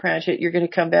Terry Pratchett, you're going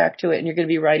to come back to it and you're going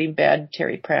to be writing bad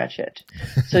Terry Pratchett.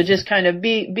 So just kind of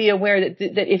be aware that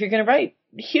if you're going to write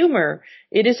humor,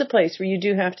 it is a place where you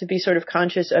do have to be sort of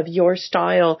conscious of your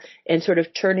style and sort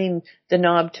of turning the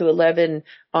knob to 11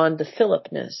 on the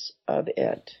Philipness of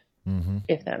it. Mm-hmm.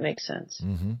 If that makes sense.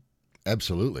 Mm-hmm.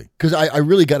 Absolutely. Because I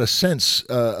really got a sense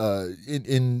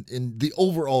in the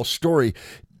overall story.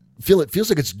 It feels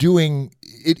like it's doing.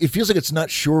 It feels like it's not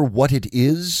sure what it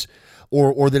is,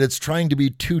 or that it's trying to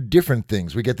be two different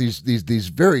things. We get these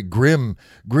very grim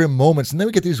moments, and then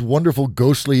we get these wonderful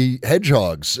ghostly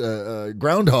hedgehogs,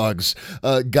 groundhogs,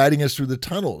 guiding us through the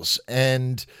tunnels.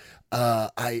 And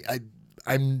I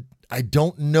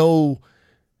don't know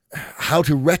how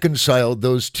to reconcile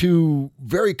those two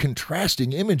very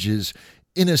contrasting images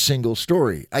in a single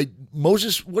story.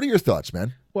 Moses, what are your thoughts,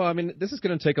 man? Well, I mean, this is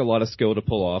going to take a lot of skill to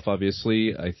pull off.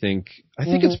 Obviously, I think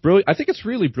it's brilliant. I think it's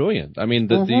really brilliant. I mean,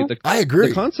 I agree.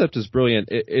 The concept is brilliant.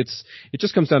 It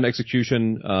just comes down to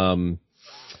execution.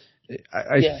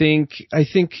 I think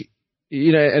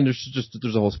and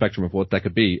there's a whole spectrum of what that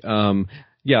could be.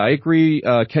 Yeah, I agree.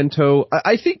 Kento,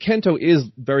 I think Kento is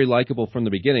very likable from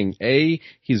the beginning.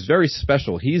 He's very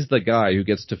special. He's the guy who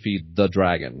gets to feed the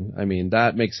dragon. I mean,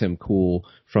 that makes him cool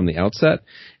from the outset.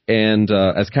 And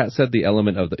as Kat said, the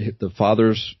element of the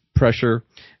father's pressure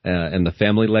and the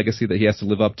family legacy that he has to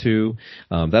live up to,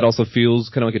 that also feels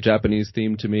kind of like a Japanese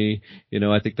theme to me.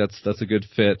 I think that's a good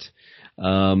fit.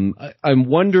 I'm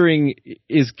wondering,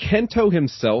 is Kento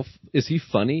himself, is he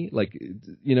funny? Like,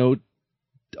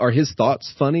 are his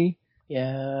thoughts funny?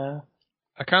 Yeah.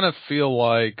 I kind of feel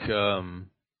like,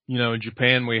 in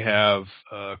Japan we have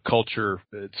a culture,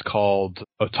 it's called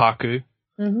otaku.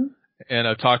 Mm-hmm.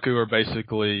 And otaku are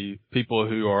basically people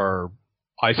who are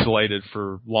isolated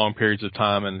for long periods of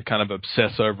time and kind of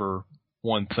obsess over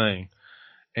one thing.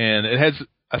 And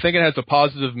I think it has a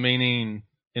positive meaning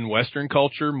in Western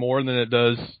culture more than it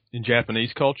does in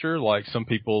Japanese culture. Like some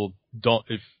people don't,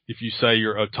 if you say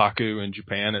you're otaku in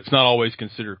Japan, it's not always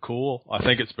considered cool. I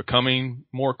think it's becoming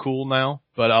more cool now.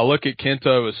 But I look at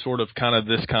Kento as sort of kind of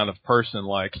this kind of person.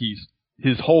 Like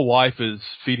his whole life is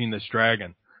feeding this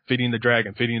dragon, feeding the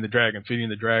dragon, feeding the dragon, feeding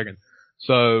the dragon.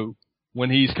 So when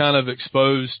he's kind of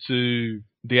exposed to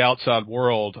the outside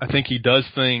world, I think he does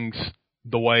things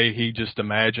the way he just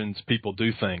imagines people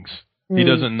do things. He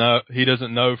doesn't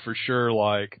know for sure,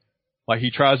 like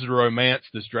he tries to romance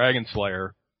this dragon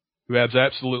slayer who has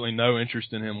absolutely no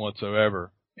interest in him whatsoever.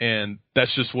 And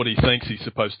that's just what he thinks he's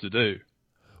supposed to do.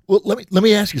 Well, let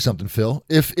me ask you something, Phil.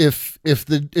 If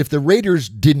the Raiders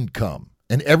didn't come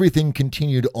and everything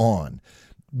continued on,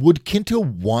 would Kento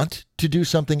want to do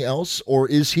something else, or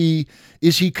is he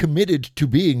committed to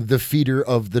being the feeder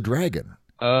of the dragon?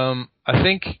 I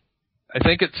think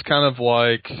it's kind of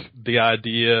like the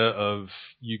idea of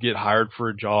you get hired for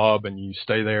a job and you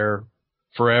stay there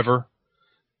forever.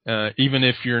 Even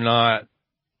if you're not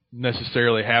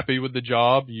necessarily happy with the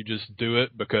job, you just do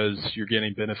it because you're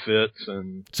getting benefits.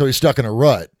 And so he's stuck in a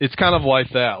rut. It's kind of like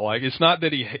that. Like, it's not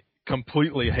that he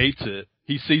completely hates it.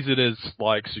 He sees it as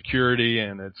like security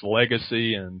and its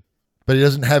legacy, but he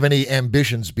doesn't have any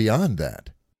ambitions beyond that.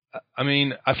 I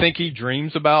mean, I think he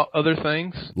dreams about other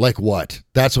things. Like what?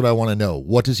 That's what I want to know.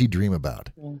 What does he dream about?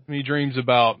 He dreams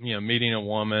about, meeting a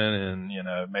woman and,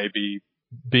 maybe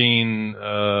being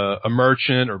a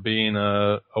merchant or being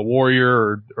a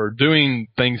warrior or doing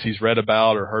things he's read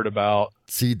about or heard about.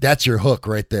 See, that's your hook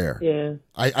right there. Yeah.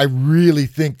 I really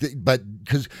think that, but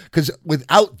because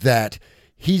without that,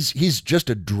 he's just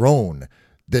a drone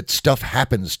that stuff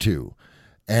happens to.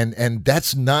 And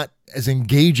that's not as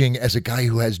engaging as a guy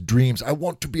who has dreams. I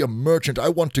want to be a merchant. I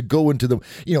want to go into the,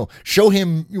 show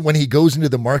him when he goes into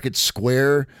the market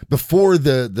square before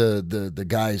the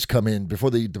guys come in, before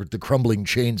the crumbling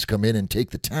chains come in and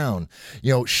take the town.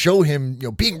 Show him,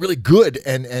 being really good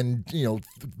and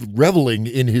reveling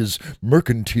in his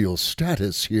mercantile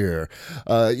status here.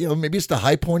 Maybe it's the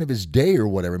high point of his day or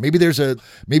whatever. Maybe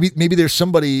there's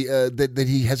somebody that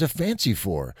he has a fancy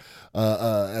for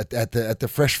at the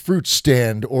fresh fruit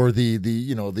stand or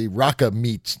the Raka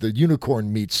meats, the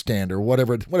unicorn meat stand, or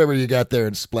whatever you got there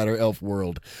in Splatter Elf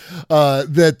world,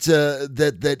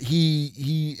 that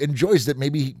he enjoys. That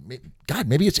maybe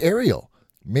it's Ariel.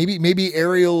 Maybe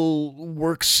Ariel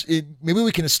works. Maybe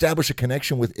we can establish a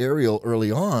connection with Ariel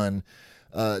early on,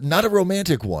 not a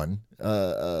romantic one.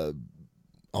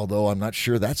 Although I'm not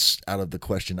sure that's out of the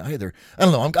question either. I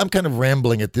don't know. I'm kind of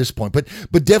rambling at this point, but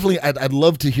definitely I'd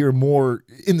love to hear more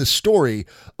in the story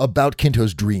about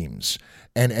Kento's dreams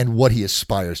and what he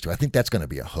aspires to. I think that's going to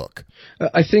be a hook.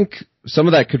 I think some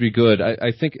of that could be good.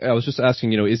 I think I was just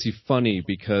asking, is he funny?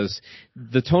 Because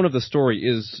the tone of the story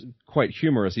is quite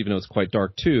humorous, even though it's quite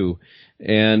dark too.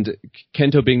 And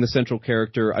Kento being the central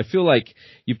character, I feel like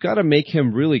you've got to make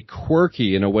him really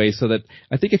quirky in a way so that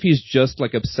I think if he's just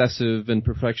like obsessive and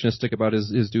perfectionistic about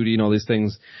his duty and all these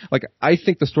things, like I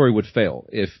think the story would fail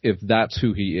if that's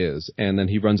who he is. And then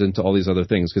he runs into all these other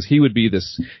things because he would be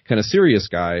this kind of serious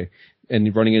guy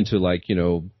and running into like,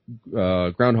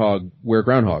 groundhog, wear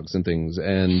groundhogs and things.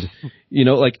 And,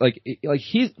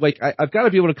 I've got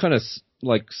to be able to kind of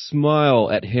like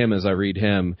smile at him as I read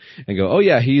him and go, oh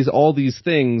yeah, he's all these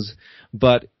things,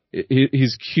 but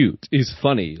he's cute. He's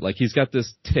funny. Like he's got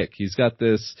this tick. He's got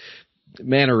this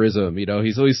mannerism,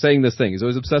 he's always saying this thing. He's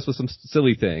always obsessed with some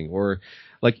silly thing or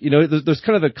like, there's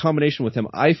kind of a combination with him.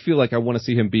 I feel like I want to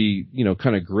see him be,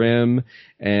 kind of grim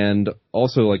and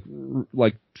also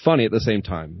like funny at the same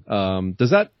time.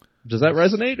 Does that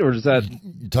resonate or does that?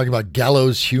 You're talking about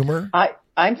gallows humor?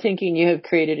 I'm thinking you have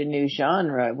created a new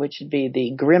genre, which would be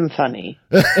the grim funny.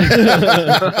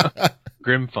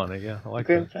 Grim funny, yeah, I like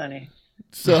grim that. Funny.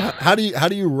 So how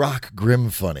do you rock grim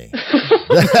funny?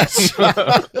 That's,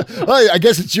 well, I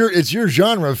guess it's your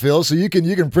genre, Phil. So you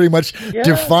can pretty much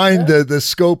define the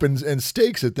scope and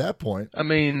stakes at that point. I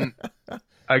mean,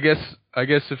 I guess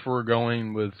if we're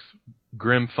going with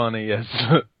grim funny as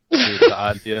the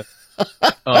idea,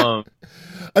 I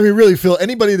mean, really, Phil.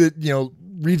 Anybody that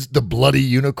reads The Bloody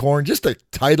Unicorn, just the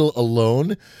title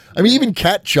alone. I mean, even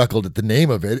Kat chuckled at the name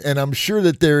of it, and I'm sure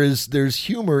that there's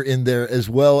humor in there as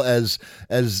well as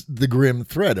the grim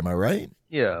thread. Am I right?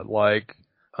 Yeah, like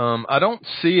I don't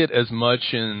see it as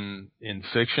much in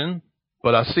fiction,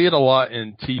 but I see it a lot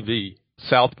in TV.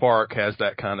 South Park has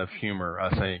that kind of humor,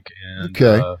 I think, and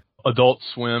Adult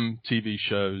Swim TV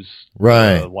shows,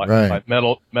 right? Like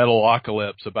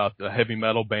Metalocalypse, about the heavy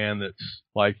metal band that's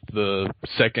like the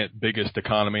second biggest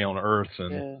economy on Earth,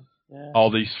 and all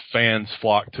these fans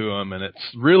flock to them, and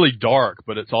it's really dark,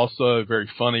 but it's also very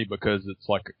funny because it's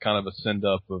like a kind of a send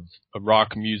up of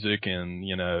rock music and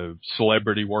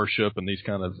celebrity worship and these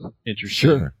kind of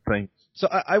interesting things. So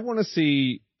I want to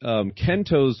see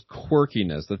Kento's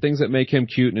quirkiness, the things that make him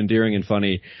cute and endearing and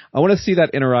funny. I want to see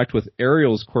that interact with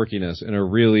Ariel's quirkiness in a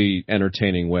really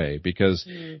entertaining way, because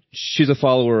she's a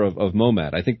follower of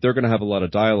Momad. I think they're going to have a lot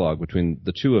of dialogue between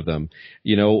the two of them.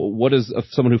 What is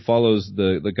someone who follows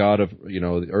the god of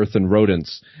the earth and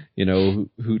rodents,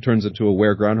 who turns into a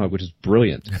were groundhog, which is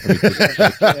brilliant.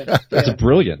 I mean, it's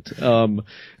brilliant.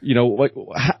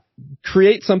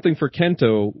 Create something for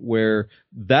Kento where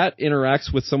that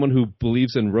interacts with someone who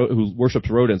believes in who worships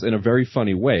rodents in a very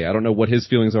funny way. I don't know what his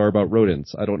feelings are about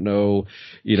rodents. I don't know,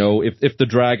 if the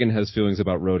dragon has feelings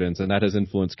about rodents and that has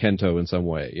influenced Kento in some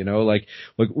way. I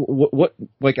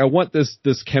want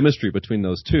this chemistry between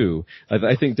those two.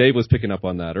 I think Dave was picking up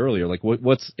on that earlier. Like,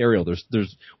 what's Ariel?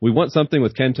 We want something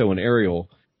with Kento and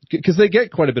Ariel, because they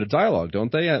get quite a bit of dialogue,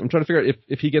 don't they? I'm trying to figure out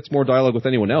if he gets more dialogue with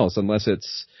anyone else, unless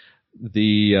it's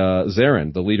the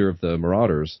Zarin, the leader of the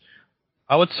Marauders.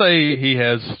 I would say he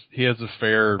has a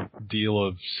fair deal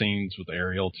of scenes with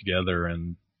Ariel together,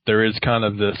 and there is kind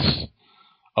of this,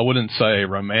 I wouldn't say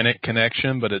romantic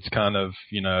connection, but it's kind of,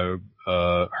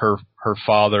 her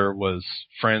father was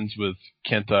friends with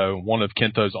Kento, one of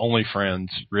Kento's only friends,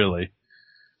 really.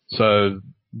 So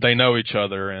they know each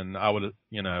other, and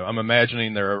I'm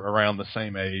imagining they're around the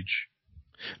same age.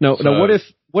 Now,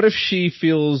 what if she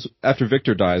feels, after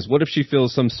Victor dies, what if she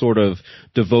feels some sort of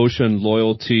devotion,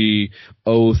 loyalty,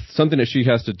 oath, something that she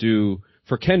has to do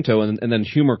for Kento, and then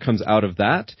humor comes out of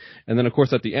that, and then of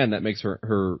course at the end that makes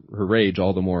her rage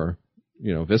all the more,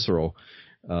 visceral.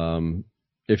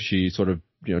 If she sort of,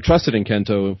 trusted in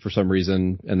Kento for some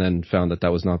reason, and then found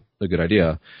that was not a good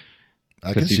idea.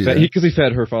 I can see that. Because he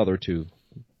fed her father to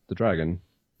the dragon.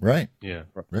 Right. Yeah.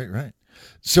 Right.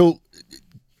 So,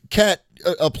 Kat,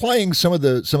 applying some of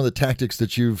the tactics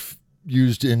that you've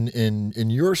used in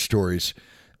your stories,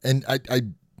 and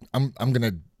I'm going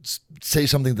to say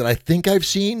something that I think I've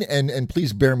seen, and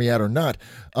please bear me out or not.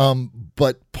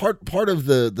 But part of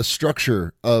the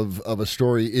structure of a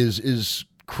story is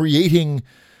creating.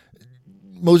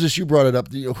 Moses, you brought it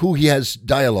up. Who he has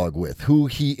dialogue with, who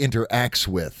he interacts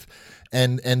with,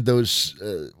 and those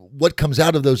what comes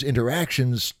out of those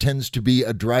interactions tends to be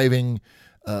a driving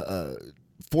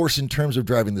force in terms of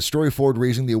driving the story forward,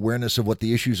 raising the awareness of what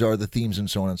the issues are, the themes, and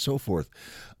so on and so forth.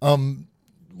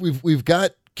 We've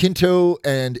got Kento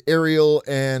and Ariel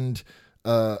and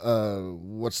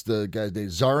what's the guy's name?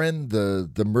 Zarin,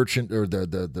 the merchant, or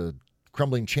the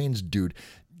crumbling chains dude.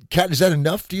 Kat, is that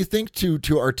enough, do you think, to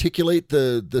articulate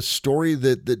the story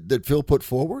that Phil put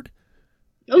forward?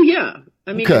 Oh yeah,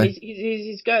 I mean, okay.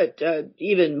 he's got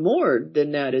even more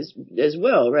than that as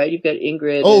well, right? You've got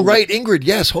Ingrid. Oh, right, Ingrid.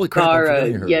 Yes, holy crap! Kara,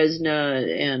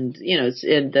 Yesna, and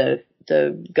and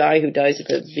the guy who dies at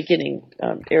the beginning,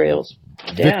 Ariel's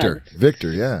dad.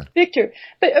 Victor, yeah. Victor.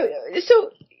 But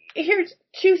so here's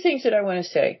two things that I want to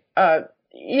say.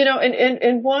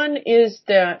 And one is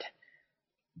that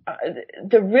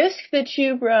the risk that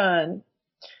you run,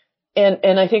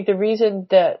 and I think the reason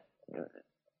that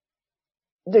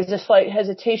there's a slight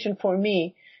hesitation for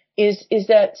me is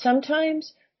that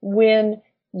sometimes when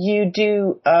you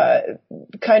do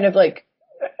kind of like,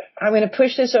 I'm going to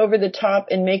push this over the top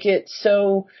and make it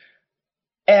so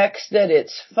X that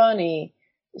it's funny,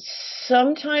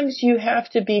 sometimes you have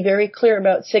to be very clear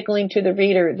about signaling to the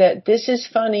reader that this is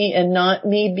funny and not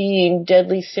me being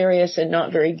deadly serious and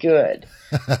not very good.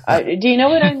 Do you know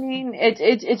what I mean?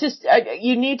 It's just,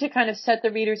 you need to kind of set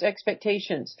the reader's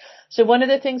expectations. So one of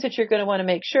the things that you're going to want to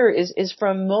make sure is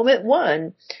from moment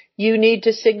one, you need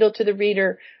to signal to the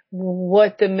reader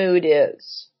what the mood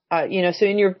is. So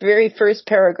in your very first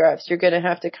paragraphs, you're going to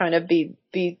have to kind of be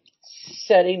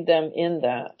setting them in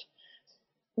that.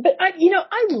 But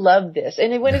I love this.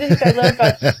 And one of the things I love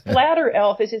about Splatter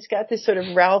Elf is it's got this sort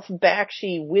of Ralph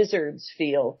Bakshi Wizards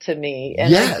feel to me. And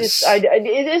yes. isn't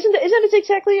that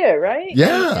exactly it, right?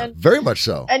 Yeah, very much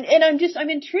so. And I'm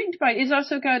intrigued by it. It's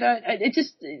also got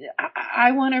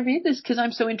I want to read this because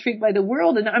I'm so intrigued by the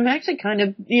world. And I'm actually kind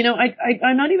of,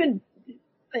 I'm not even,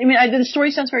 the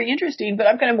story sounds very interesting, but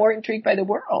I'm kind of more intrigued by the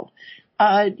world.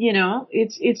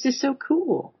 It's just so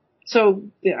cool. So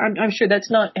I'm sure that's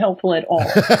not helpful at all.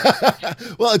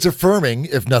 Well, it's affirming,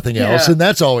 if nothing else, and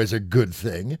that's always a good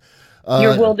thing.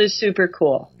 Your world is super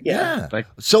cool. Yeah. Thank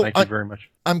you very much.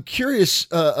 I'm curious.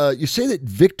 You say that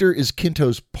Victor is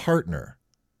Kinto's partner.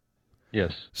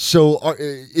 Yes. So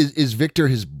is Victor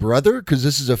his brother? Because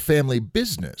this is a family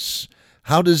business.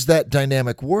 How does that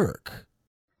dynamic work?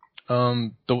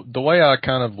 The way I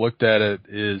kind of looked at it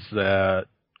is that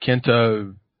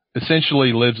Kinto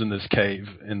essentially lives in this cave,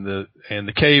 and the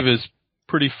cave is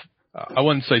pretty, I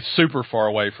wouldn't say super far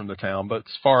away from the town, but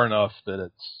it's far enough that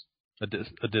it's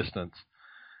a distance.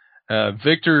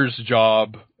 Victor's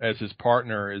job as his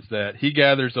partner is that he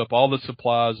gathers up all the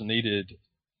supplies needed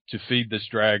to feed this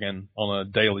dragon on a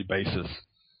daily basis.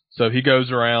 So he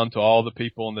goes around to all the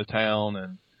people in the town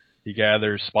and he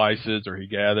gathers spices, or he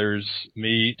gathers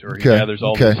meat, or he gathers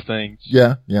all these things.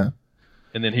 Yeah, yeah.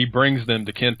 And then he brings them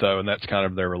to Kinto, and that's kind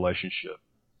of their relationship.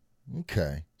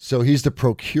 Okay. So he's the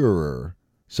procurer.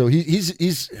 So he's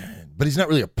but he's not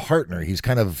really a partner. He's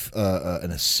kind of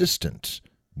an assistant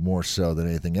more so than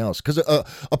anything else. Because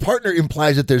a partner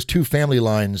implies that there's two family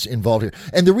lines involved here.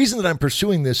 And the reason that I'm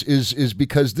pursuing this is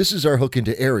because this is our hook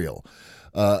into Ariel.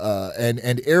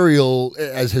 And Ariel,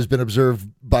 as has been observed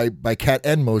by Kat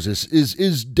and Moses,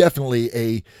 is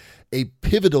definitely a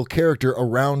pivotal character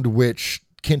around which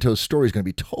Kinto's story is going to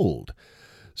be told.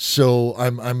 So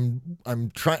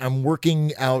I'm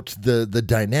working out the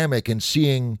dynamic and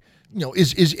seeing,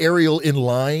 is Ariel in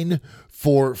line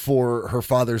for her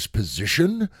father's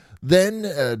position? Then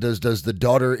does the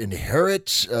daughter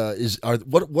inherit?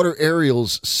 What are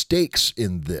Ariel's stakes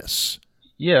in this?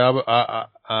 Yeah,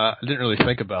 I didn't really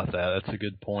think about that. That's a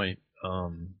good point.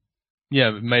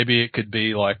 Yeah, maybe it could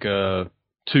be like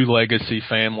two legacy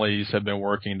families have been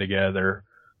working together.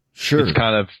 Sure. It's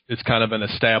kind of an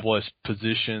established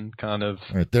position, kind of.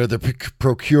 Right. They're the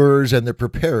procurers and the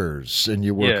preparers, and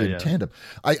you work in tandem.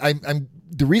 I'm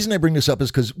the reason I bring this up is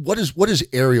because what does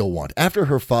Ariel want after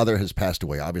her father has passed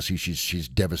away? Obviously, she's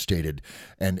devastated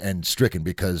and stricken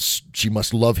because she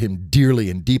must love him dearly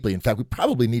and deeply. In fact, we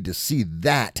probably need to see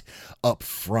that up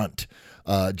front,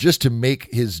 just to make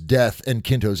his death and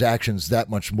Kinto's actions that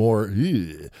much more.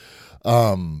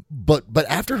 But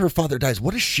after her father dies,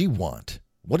 what does she want?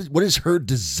 What is her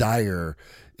desire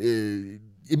in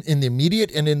the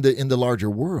immediate and in the larger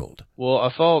world? Well,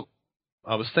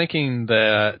 I was thinking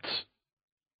that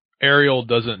Ariel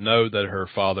doesn't know that her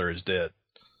father is dead.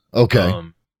 Okay.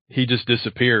 He just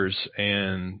disappears,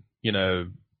 and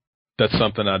that's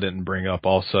something I didn't bring up.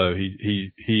 Also,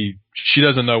 she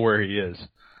doesn't know where he is.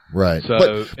 Right.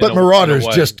 So, but marauders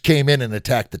just came in and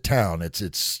attacked the town. It's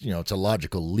a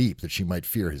logical leap that she might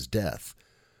fear his death.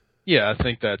 Yeah, I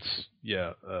think that's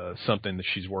something that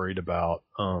she's worried about.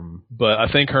 But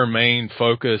I think her main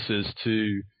focus is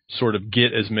to sort of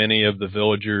get as many of the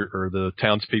villager or the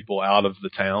townspeople out of the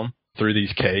town through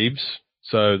these caves.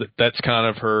 So that's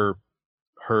kind of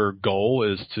her goal,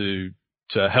 is to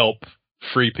help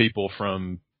free people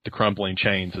from the crumbling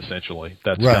chains, essentially.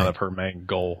 That's kind of her main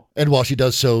goal. And while she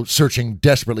does so, searching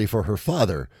desperately for her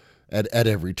father at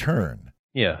every turn.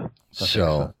 Yeah.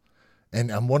 So,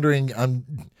 and I'm wondering,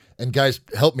 and guys,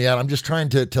 help me out. I'm just trying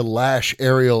to lash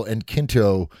Ariel and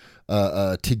Kinto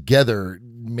together.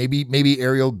 Maybe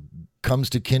Ariel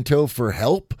comes to Kinto for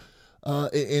help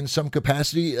in some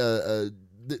capacity.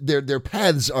 Their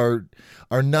paths are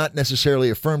not necessarily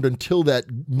affirmed until that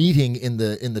meeting in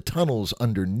the tunnels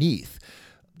underneath.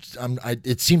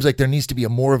 It seems like there needs to be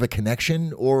more of a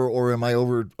connection, or am I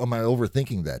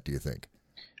overthinking that? Do you think?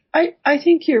 I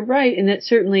think you're right, and that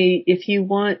certainly, if you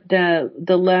want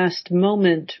the last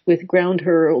moment with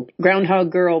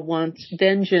Groundhog Girl wants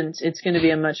vengeance, it's going to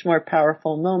be a much more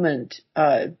powerful moment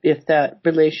if that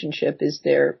relationship is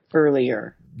there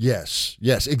earlier. Yes,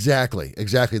 exactly.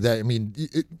 That, I mean,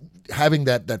 having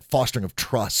that fostering of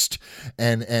trust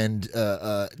and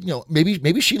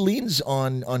maybe she leans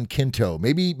on Kinto.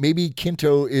 Maybe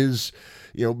Kinto is,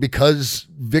 because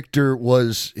Victor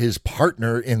was his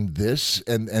partner in this,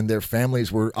 and their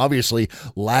families were obviously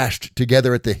lashed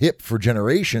together at the hip for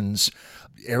generations.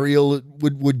 Ariel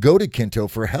would go to Kinto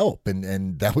for help,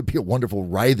 and that would be a wonderful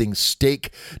writhing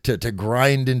stake to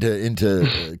grind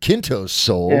into Kinto's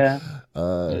soul. Yeah.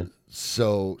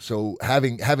 So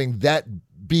having that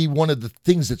be one of the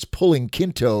things that's pulling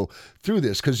Kinto through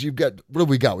this, because you've got, what have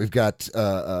we got? We've got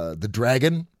the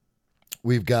dragon,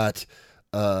 we've got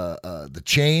the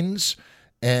chains,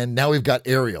 and now we've got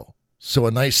Ariel. So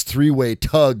a nice three-way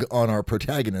tug on our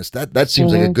protagonist. That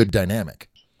seems like a good dynamic.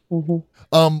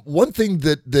 One thing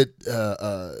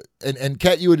that and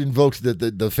Kat, you had invoked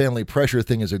that the family pressure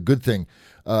thing is a good thing,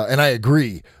 and I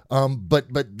agree.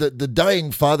 But the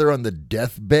dying father on the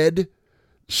deathbed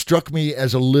struck me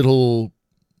as a little.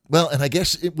 Well, and I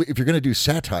guess if you're going to do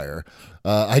satire,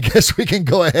 I guess we can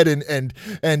go ahead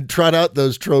and trot out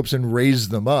those tropes and raise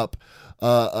them up.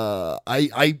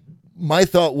 My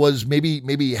thought was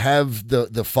maybe have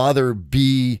the father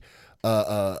be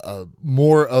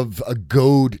more of a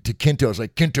goad to Kinto. It's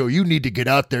like, Kinto, you need to get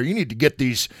out there. You need to get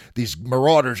these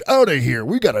marauders out of here.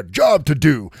 We got a job to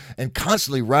do. And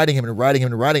constantly riding him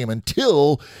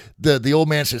until the old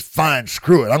man says, fine,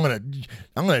 screw it. I'm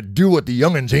gonna do what the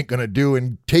youngins ain't gonna do,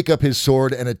 and take up his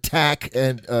sword and attack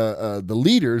and the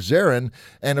leader, Zarin,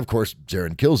 and of course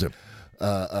Zarin kills him.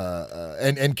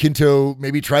 And Kinto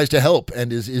maybe tries to help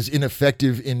and is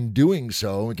ineffective in doing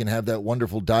so. We can have that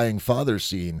wonderful dying father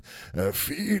scene.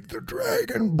 Feed the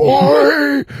dragon,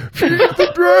 boy! Feed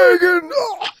the dragon!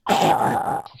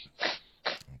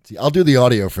 See, I'll do the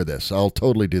audio for this. I'll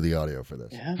totally do the audio for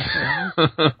this. Yeah.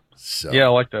 Yeah, I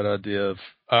like that idea of.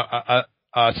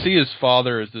 I see his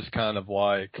father as this kind of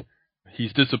like,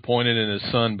 he's disappointed in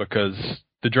his son because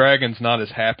the dragon's not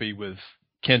as happy with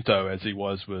Kinto as he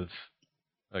was with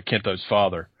Kinto's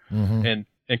father, and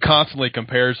constantly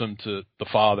compares him to the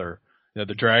father. You know,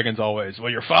 the dragon's always, well,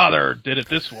 your father did it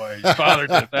this way, your father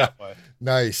did it that way.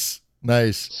 Nice.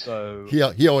 So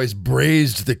he always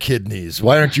braised the kidneys.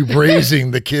 Why aren't you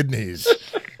braising the kidneys?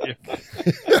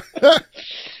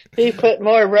 He put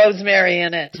more rosemary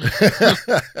in it.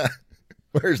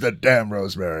 Where's the damn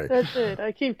rosemary? That's it.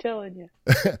 I keep telling you.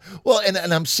 Well,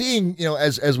 and I'm seeing,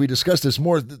 as we discuss this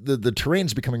more, the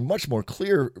terrain's becoming much more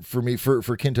clear for me for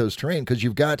Kinto's terrain, because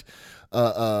you've got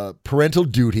parental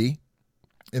duty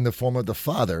in the form of the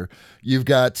father. You've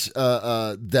got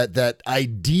that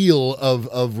ideal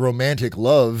of romantic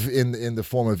love in the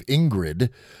form of Ingrid.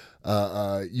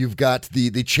 You've got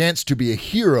the chance to be a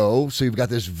hero, so you've got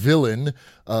this villain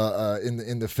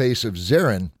in the face of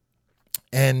Zarin,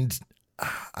 and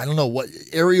I don't know what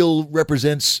Ariel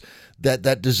represents,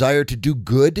 that desire to do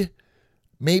good,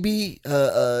 maybe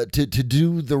to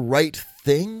do the right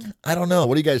thing. I don't know.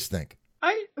 What do you guys think?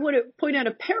 I want to point out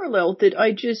a parallel that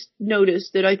I just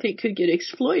noticed that I think could get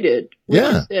exploited.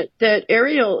 Yeah. That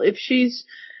Ariel, if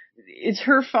it's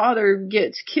her father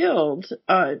gets killed,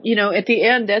 at the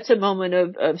end, that's a moment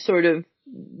of sort of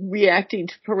reacting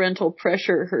to parental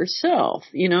pressure herself.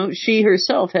 She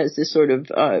herself has this sort of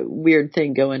weird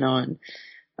thing going on.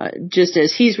 Just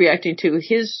as he's reacting to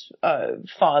his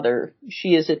father,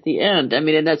 she is at the end. I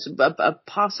mean, and that's a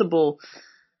possible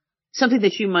something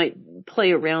that you might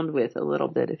play around with a little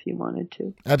bit if you wanted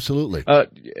to. Absolutely.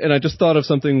 And I just thought of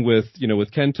something with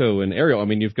Kento and Ariel. I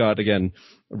mean, you've got, again,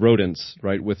 rodents,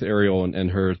 right, with Ariel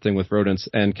and her thing with rodents,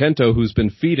 and Kento, who's been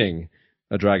feeding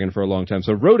a dragon for a long time.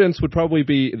 So rodents would probably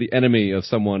be the enemy of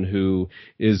someone who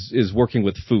is working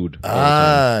with food.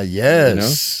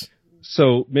 Yes.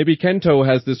 So maybe Kento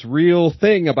has this real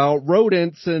thing about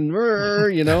rodents and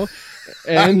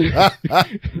and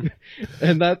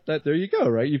and that there you go,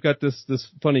 right? You've got this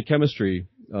funny chemistry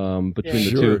between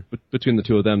the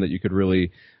two of them that you could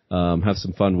really have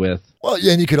some fun with. Well,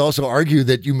 yeah, and you could also argue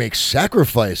that you make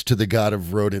sacrifice to the god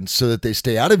of rodents so that they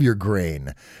stay out of your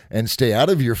grain and stay out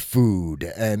of your food,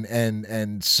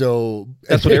 and so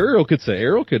that's what Ariel could say.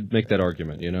 Ariel could make that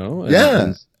argument,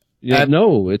 Yeah.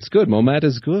 No, it's good. Momat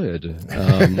is good.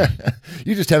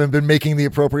 You just haven't been making the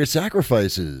appropriate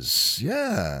sacrifices.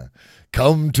 Yeah.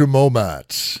 Come to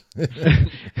Momat.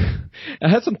 I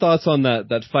had some thoughts on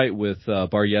that fight with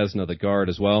Bar Yezna, the guard,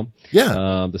 as well.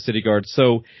 Yeah. The city guard.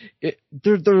 So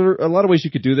there are a lot of ways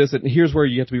you could do this, and here's where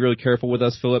you have to be really careful with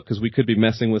us, Philip, because we could be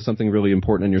messing with something really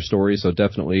important in your story, so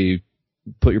definitely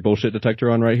put your bullshit detector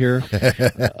on right here.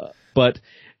 But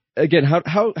again,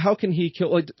 how can he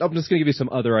kill? Like, I'm just going to give you some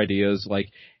other ideas.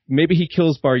 Like, maybe he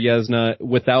kills Bar Yezna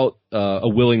without a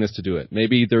willingness to do it.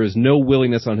 Maybe there is no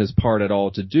willingness on his part at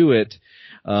all to do it.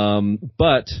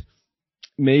 But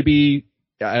maybe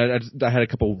I had a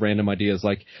couple random ideas.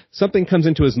 Like, something comes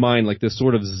into his mind, like this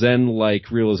sort of Zen-like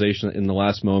realization in the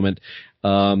last moment,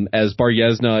 as Bar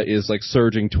Yezna is like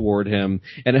surging toward him,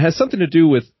 and it has something to do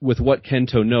with what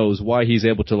Kento knows, why he's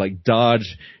able to like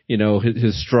dodge,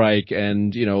 his strike,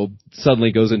 and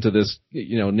suddenly goes into this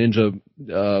ninja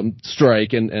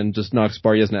strike and just knocks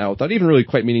Bar-Yezna out without even really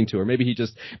quite meaning to. Or maybe he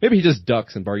just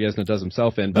ducks and Bar-Yezna does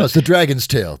himself in. But no, it's the dragon's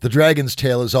tail. The dragon's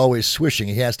tail is always swishing.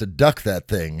 He has to duck that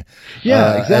thing.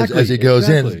 Yeah, exactly. As he goes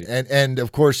in, and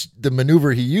of course the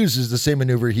maneuver he uses, the same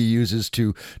maneuver he uses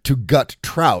to gut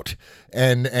trout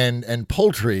and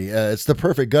poultry. It's the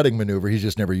perfect gutting maneuver. He's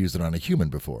just never used it on a human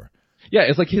before. Yeah,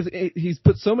 it's like he's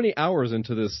put so many hours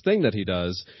into this thing that he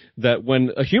does that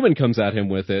when a human comes at him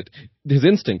with it, his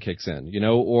instinct kicks in,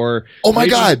 or oh my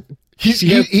God,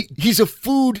 he's a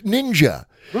food ninja.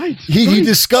 Right. He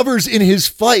discovers in his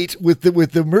fight with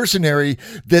the mercenary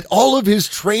that all of his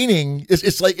training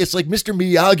it's like Mr.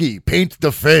 Miyagi, paint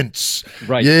the fence.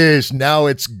 Right. Yes, now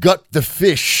it's gut the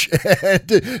fish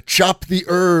and chop the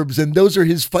herbs, and those are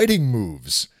his fighting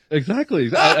moves. Exactly.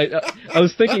 I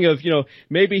was thinking of,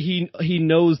 maybe he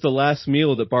knows the last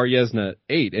meal that Bar-Yezna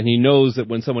ate, and he knows that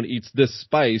when someone eats this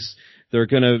spice, they're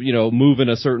gonna, move in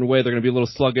a certain way. They're gonna be a little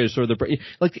sluggish, or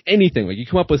like anything. Like you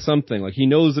come up with something. Like he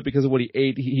knows it because of what he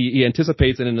ate. He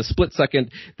anticipates, and in a split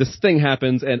second, this thing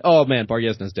happens, and oh man,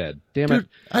 Bar-Yezna's dead. Damn it! Dude,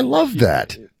 I love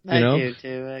that. I do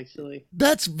too, actually.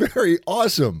 That's very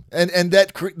awesome. And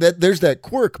that there's that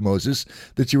quirk, Moses,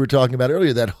 that you were talking about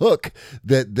earlier, that hook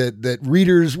that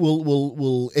readers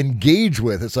will engage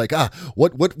with. It's like,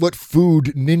 what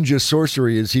food ninja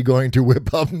sorcery is he going to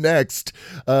whip up next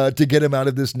to get him out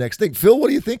of this next thing? Phil, what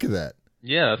do you think of that?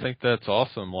 Yeah, I think that's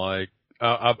awesome. Like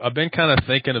I've been kind of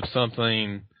thinking of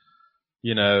something,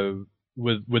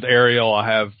 with Ariel,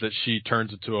 I have that she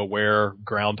turns into a were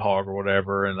groundhog or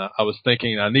whatever, and I was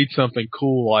thinking I need something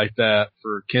cool like that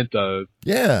for Kento.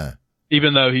 Yeah.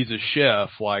 Even though he's a chef,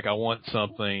 like I want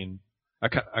something. I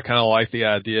kind of like the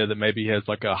idea that maybe he has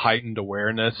like a heightened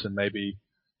awareness, and maybe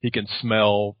he can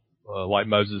smell, like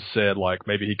Moses said, like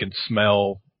maybe he can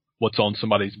smell what's on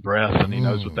somebody's breath, and he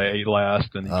knows what they ate last,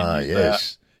 and he can use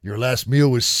that. Your last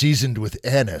meal was seasoned with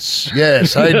anise.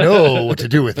 Yes, I know what to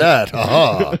do with that.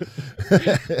 Aha.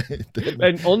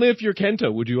 And only if you're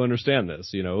Kento would you understand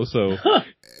this, so.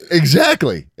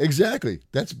 Exactly.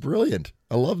 That's brilliant.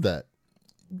 I love that.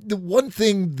 The one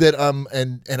thing that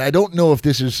and I don't know if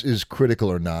this is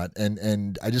critical or not,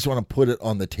 and I just want to put it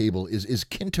on the table is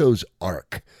Kento's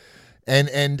arc.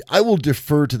 And I will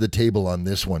defer to the table on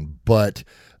this one, but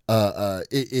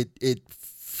it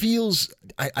feels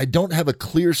I don't have a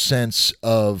clear sense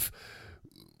of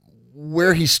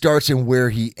where he starts and where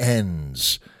he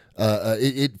ends.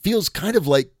 It feels kind of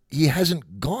like he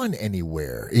hasn't gone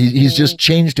anywhere. He's just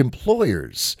changed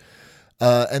employers,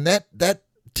 and that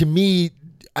to me,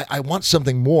 I want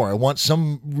something more. I want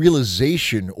some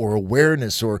realization or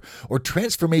awareness or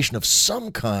transformation of some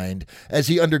kind as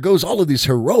he undergoes all of these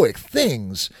heroic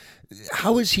things.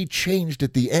 How is he changed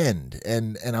at the end?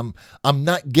 And I'm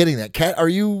not getting that. Kat, are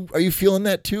you feeling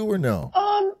that too, or no?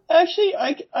 Actually,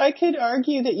 I could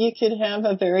argue that you could have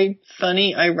a very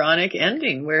funny, ironic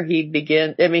ending where he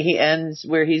ends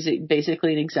where he's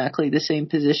basically in exactly the same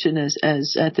position as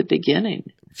at the beginning.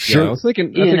 Sure. Yeah, I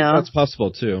think that's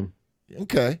possible too.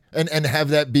 Okay. And have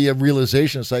that be a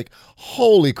realization. It's like,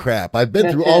 holy crap, I've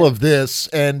been through all of this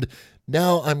and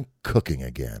now I'm cooking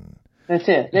again. That's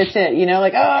it.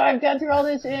 Like, I've gone through all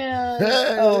this and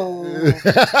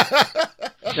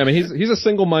I mean, he's a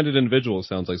single-minded individual, it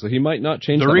sounds like, so he might not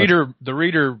change The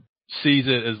reader sees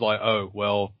it as like, oh,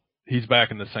 well, he's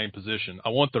back in the same position. I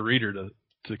want the reader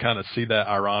to kind of see that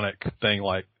ironic thing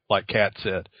like Kat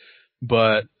said.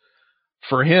 But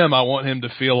for him, I want him to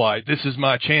feel like this is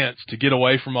my chance to get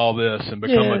away from all this and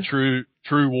become a true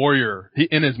warrior.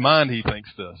 In his mind, he thinks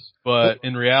this, but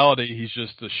in reality, he's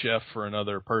just a chef for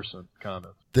another person, kind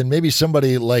of. Then maybe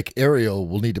somebody like Ariel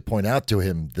will need to point out to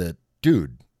him that,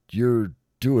 dude, you're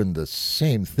doing the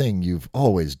same thing you've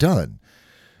always done.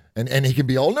 And he can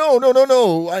be all,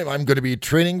 no, I'm going to be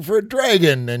training for a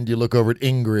dragon. And you look over at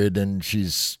Ingrid and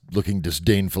she's looking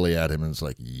disdainfully at him and it's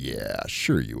like, yeah,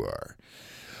 sure you are.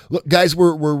 Look, guys,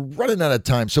 we're running out of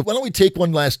time, so why don't we take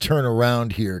one last turn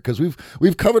around here? Because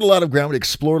we've covered a lot of ground, we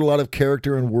explored a lot of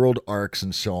character and world arcs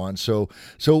and so on. So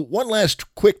one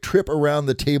last quick trip around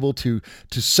the table to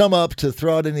sum up, to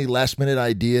throw out any last minute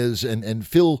ideas and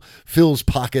fill Phil's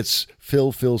pockets.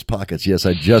 Phil's pockets. Yes,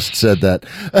 I just said that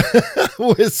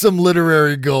with some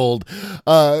literary gold.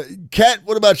 Kat,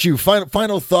 what about you?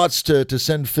 Final thoughts to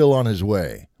send Phil on his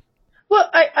way. Well,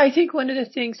 I think one of the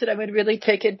things that I would really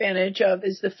take advantage of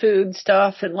is the food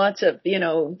stuff and lots of,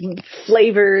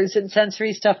 flavors and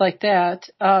sensory stuff like that.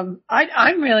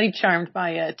 I'm really charmed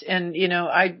by it. And,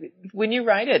 when you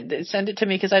write it, send it to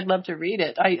me because I'd love to read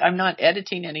it. I'm not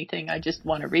editing anything. I just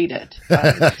want to read it.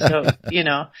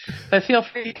 But feel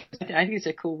free. I think it's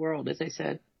a cool world, as I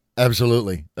said.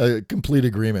 Absolutely. Complete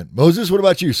agreement. Moses, what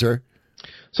about you, sir?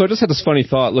 So I just had this funny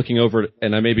thought looking over it,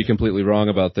 and I may be completely wrong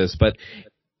about this, but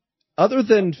other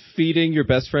than feeding your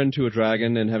best friend to a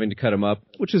dragon and having to cut him up,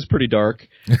 which is pretty dark,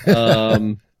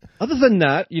 other than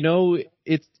that,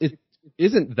 it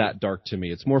isn't that dark to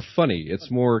me. It's more funny.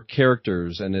 It's more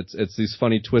characters, and it's these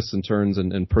funny twists and turns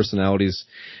and personalities.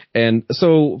 And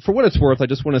so for what it's worth, I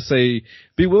just want to say,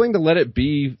 be willing to let it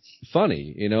be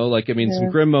funny, some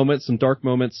grim moments, some dark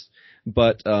moments,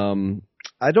 but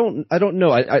I don't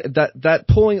know. That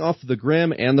pulling off the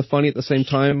grim and the funny at the same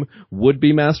time would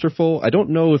be masterful. I don't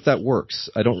know if that works.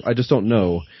 I just don't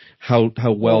know how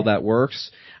well that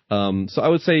works. So I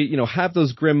would say, have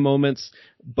those grim moments,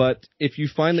 but if you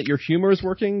find that your humor is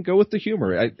working, go with the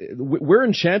humor. We're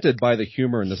enchanted by the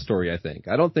humor in the story, I think.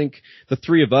 I don't think the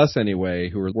three of us anyway,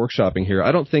 who are workshopping here,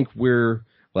 I don't think we're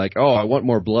like, oh, I want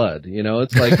more blood.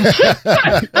 It's like,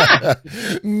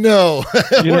 no,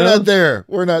 we're not there.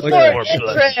 We're not like, there. More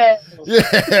blood.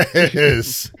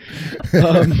 Yes.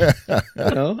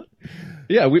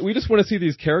 Yeah, we just want to see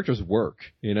these characters work,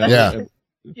 Yeah.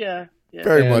 Yeah.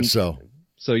 Very much so.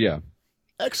 So, yeah.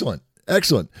 Excellent.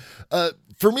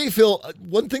 For me, Phil,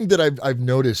 one thing that I've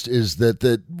noticed is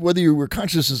that whether you were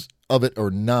conscious of it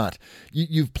or not,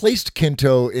 you've placed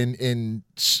Kinto in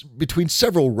between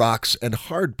several rocks and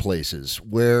hard places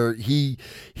where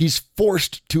he's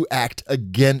forced to act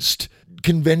against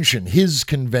convention, his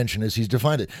convention as he's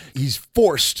defined it. He's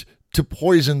forced to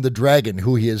poison the dragon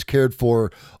who he has cared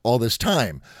for all this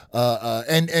time.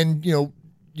 And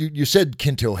you said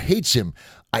Kinto hates him.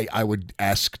 I would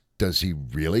ask, does he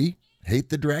really hate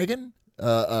the dragon?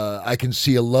 I can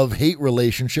see a love-hate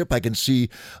relationship. I can see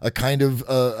a kind of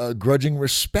a grudging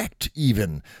respect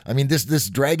even. I mean, this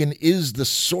dragon is the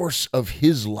source of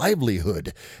his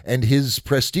livelihood and his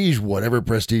prestige, whatever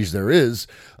prestige there is,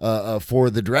 for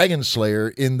the Dragon Slayer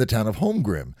in the town of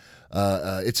Holmgrim.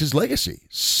 It's his legacy.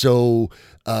 So,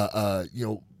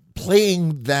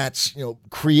 playing that,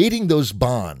 creating those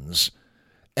bonds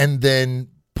and then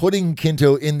putting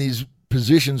Kinto in these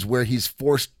positions where he's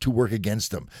forced to work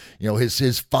against them.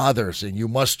 His father saying, you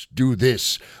must do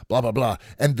this, blah, blah, blah.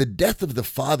 And the death of the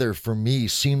father, for me,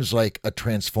 seems like a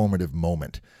transformative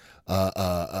moment.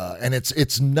 And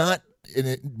it's not,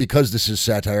 because this is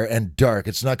satire and dark,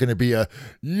 it's not going to be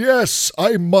yes,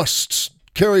 I must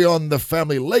carry on the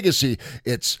family legacy.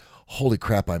 It's, holy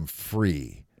crap, I'm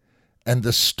free. And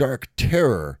the stark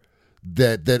terror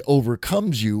that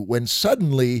overcomes you when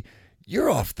suddenly you're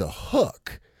off the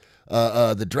hook.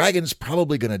 The dragon's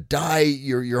probably going to die.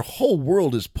 Your whole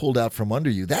world is pulled out from under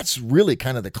you. That's really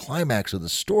kind of the climax of the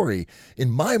story in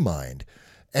my mind.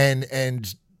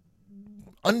 And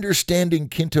understanding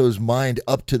Kinto's mind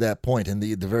up to that point and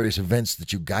the various events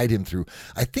that you guide him through,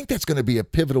 I think that's going to be a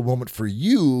pivotal moment for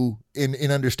you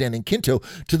in understanding Kinto,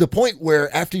 to the point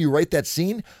where after you write that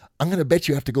scene, I'm going to bet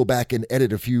you have to go back and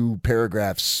edit a few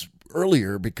paragraphs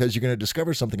earlier because you're going to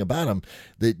discover something about him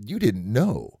that you didn't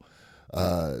know.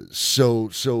 So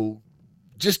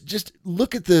just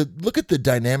look at the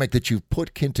dynamic that you've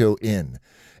put Kinto in,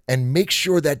 and make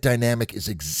sure that dynamic is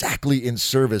exactly in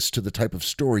service to the type of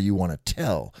story you want to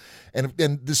tell. And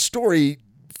the story,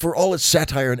 for all its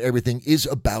satire and everything, is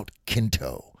about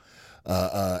Kinto.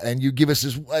 And you give us,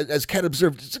 as Kat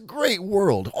observed, it's a great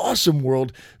world, awesome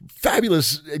world,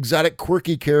 fabulous, exotic,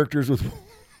 quirky characters with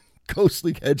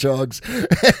ghostly hedgehogs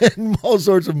and all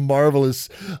sorts of marvelous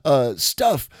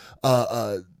stuff.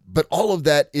 But all of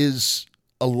that is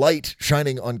a light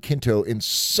shining on Kinto in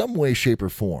some way, shape, or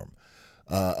form.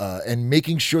 And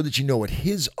making sure that you know what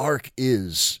his arc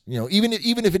is, even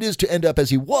if it is to end up as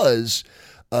he was,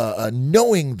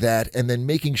 knowing that, and then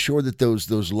making sure that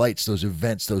those lights, those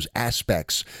events, those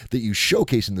aspects that you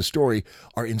showcase in the story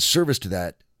are in service to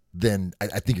that, then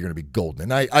I think you're going to be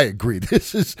golden. And I agree.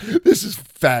 This is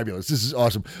fabulous. This is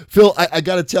awesome. Phil, I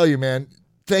got to tell you, man,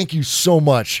 thank you so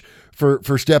much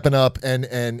for stepping up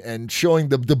and showing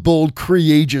the bold,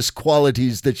 courageous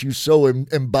qualities that you so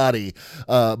embody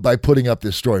by putting up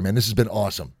this story, man. This has been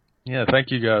awesome. Yeah,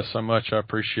 thank you guys so much. I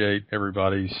appreciate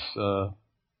everybody's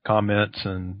comments,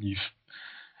 and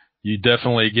you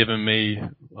definitely given me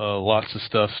lots of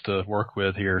stuff to work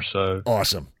with here. So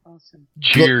awesome. awesome.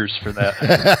 Cheers for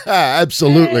that.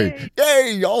 Absolutely.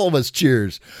 Yay, all of us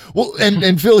cheers. Well,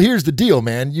 and Phil, here's the deal,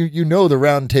 man. You know the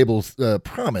Round Table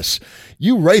promise.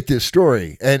 You write this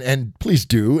story, and please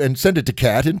do, and send it to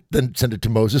Kat, and then send it to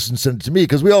Moses, and send it to me,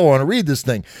 because we all want to read this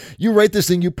thing. You write this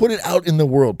thing, you put it out in the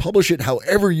world, publish it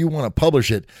however you want to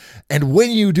publish it, and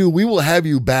when you do, we will have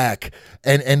you back,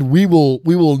 and we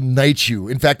will knight you.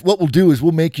 In fact, what we'll do is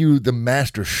we'll make you the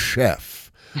master chef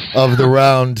of the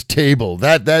Round Table.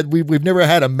 That we've never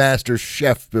had a master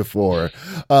chef before,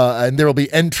 and there will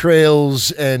be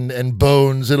entrails and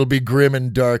bones. It'll be grim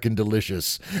and dark and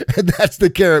delicious. And that's the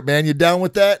carrot, man. You down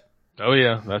with that? Oh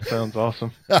yeah, that sounds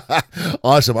awesome.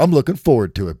 Awesome. I'm looking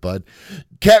forward to it, bud.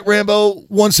 Kat Rambo,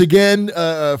 once again,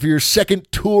 for your second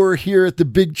tour here at the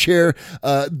Big Chair.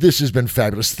 This has been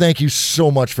fabulous. Thank you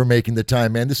so much for making the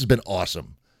time, man. This has been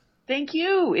awesome. Thank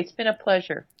you. It's been a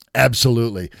pleasure.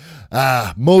 Absolutely.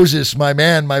 Moses, my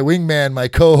man, my wingman, my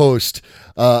co-host.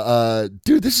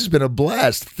 Dude, this has been a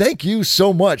blast. Thank you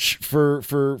so much for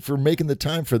making the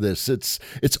time for this. It's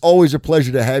always a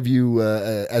pleasure to have you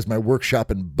as my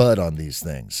workshop and bud on these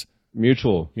things.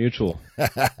 Mutual.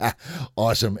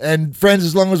 Awesome. And friends,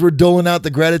 as long as we're doling out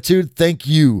the gratitude, thank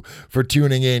you for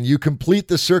tuning in. You complete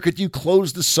the circuit. You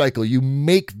close the cycle. You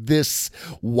make this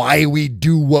why we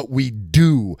do what we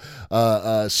do.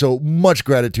 So much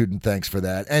gratitude and thanks for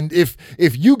that. And if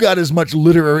you got as much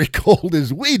literary gold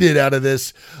as we did out of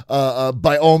this,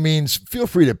 by all means, feel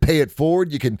free to pay it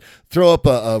forward. You can throw up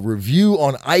a review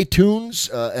on iTunes.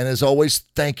 And as always,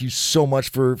 thank you so much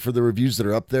for the reviews that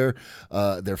are up there.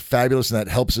 They're fabulous, and that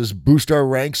helps us boost our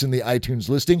ranks in the iTunes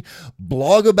listing.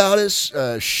 Blog about us,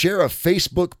 share a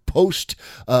Facebook post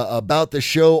about the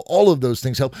show. All of those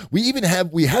things help. We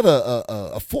have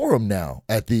a forum now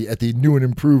at the new and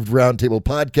improved Roundtable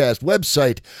Podcast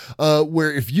website,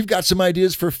 where if you've got some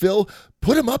ideas for Phil,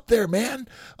 put them up there, man.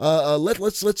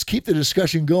 Let's keep the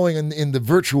discussion going in the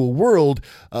virtual world,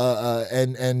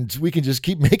 and we can just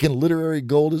keep making literary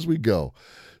gold as we go.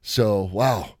 So,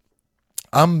 wow.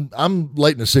 I'm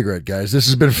lighting a cigarette, guys. This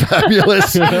has been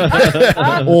fabulous.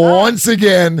 Once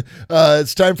again,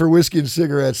 it's time for whiskey and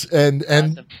cigarettes. And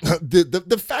Awesome.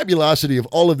 the fabulosity of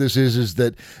all of this is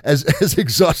that as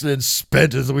exhausted and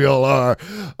spent as we all are,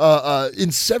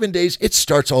 in 7 days, it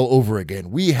starts all over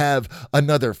again. We have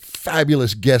another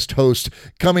fabulous guest host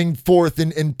coming forth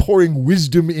and pouring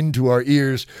wisdom into our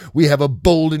ears. We have a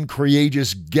bold and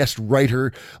courageous guest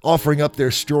writer offering up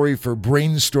their story for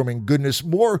brainstorming goodness.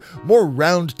 More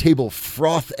Round Table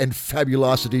froth and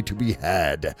fabulosity to be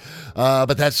had.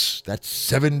 But that's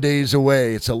 7 days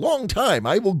away. It's a long time.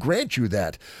 I will grant you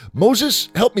that. Moses,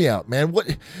 help me out, man.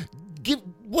 What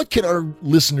can our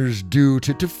listeners do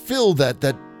to fill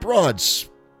that broad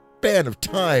span of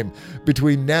time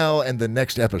between now and the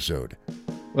next episode?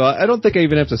 Well, I don't think I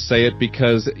even have to say it,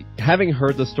 because having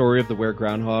heard the story of the Were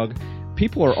Groundhog,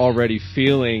 people are already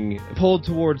feeling pulled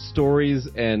towards stories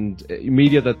and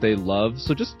media that they love.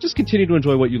 So just continue to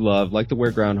enjoy what you love, like the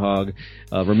Were Groundhog.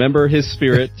 Remember his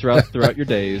spirit throughout your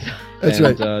days. That's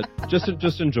and, right. Just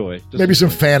enjoy. Maybe some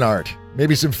fan art.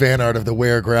 Maybe some fan art of the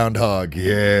Were Groundhog.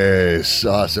 Yes,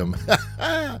 awesome.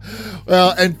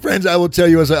 Well, and friends, I will tell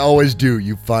you, as I always do,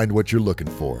 you find what you're looking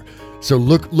for. So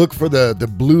look for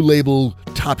the Blue Label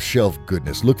top shelf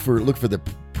goodness. Look for the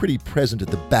pretty present at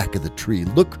the back of the tree.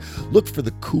 Look for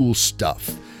the cool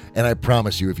stuff. And I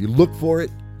promise you, if you look for it,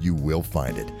 you will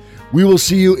find it. We will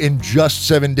see you in just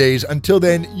 7 days. Until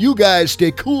then, you guys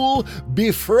stay cool,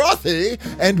 be frothy,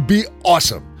 and be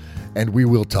awesome. And we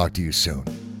will talk to you soon.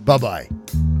 Bye-bye.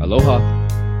 Aloha.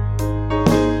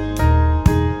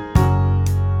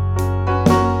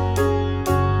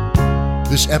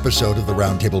 This episode of the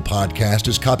Roundtable Podcast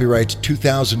is copyright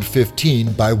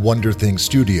 2015 by Wonder Thing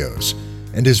Studios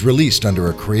and is released under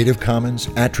a Creative Commons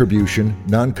Attribution,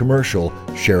 Non-Commercial,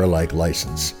 Share-alike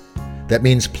license. That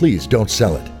means please don't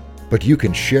sell it, but you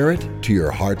can share it to your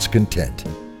heart's content.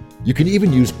 You can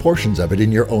even use portions of it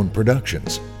in your own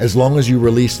productions, as long as you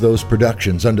release those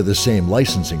productions under the same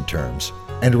licensing terms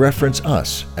and reference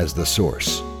us as the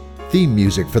source. Theme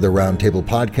music for the Roundtable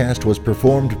Podcast was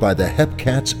performed by the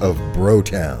Hepcats of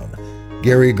Brotown: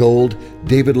 Gary Gold,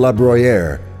 David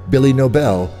LaBroyere, Billy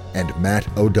Nobel, and Matt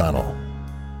O'Donnell.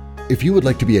 If you would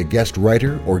like to be a guest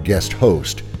writer or guest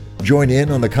host, join in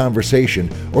on the conversation,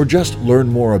 or just learn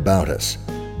more about us,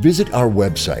 visit our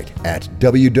website at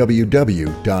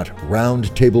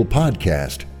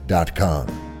www.roundtablepodcast.com.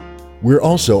 We're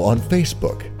also on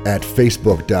Facebook at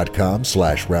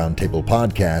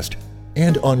facebook.com/roundtablepodcast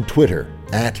and on Twitter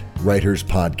at Writers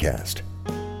Podcast.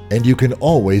 And you can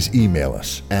always email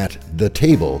us at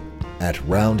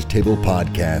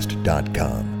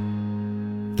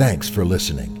thetable@roundtablepodcast.com. Thanks for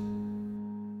listening.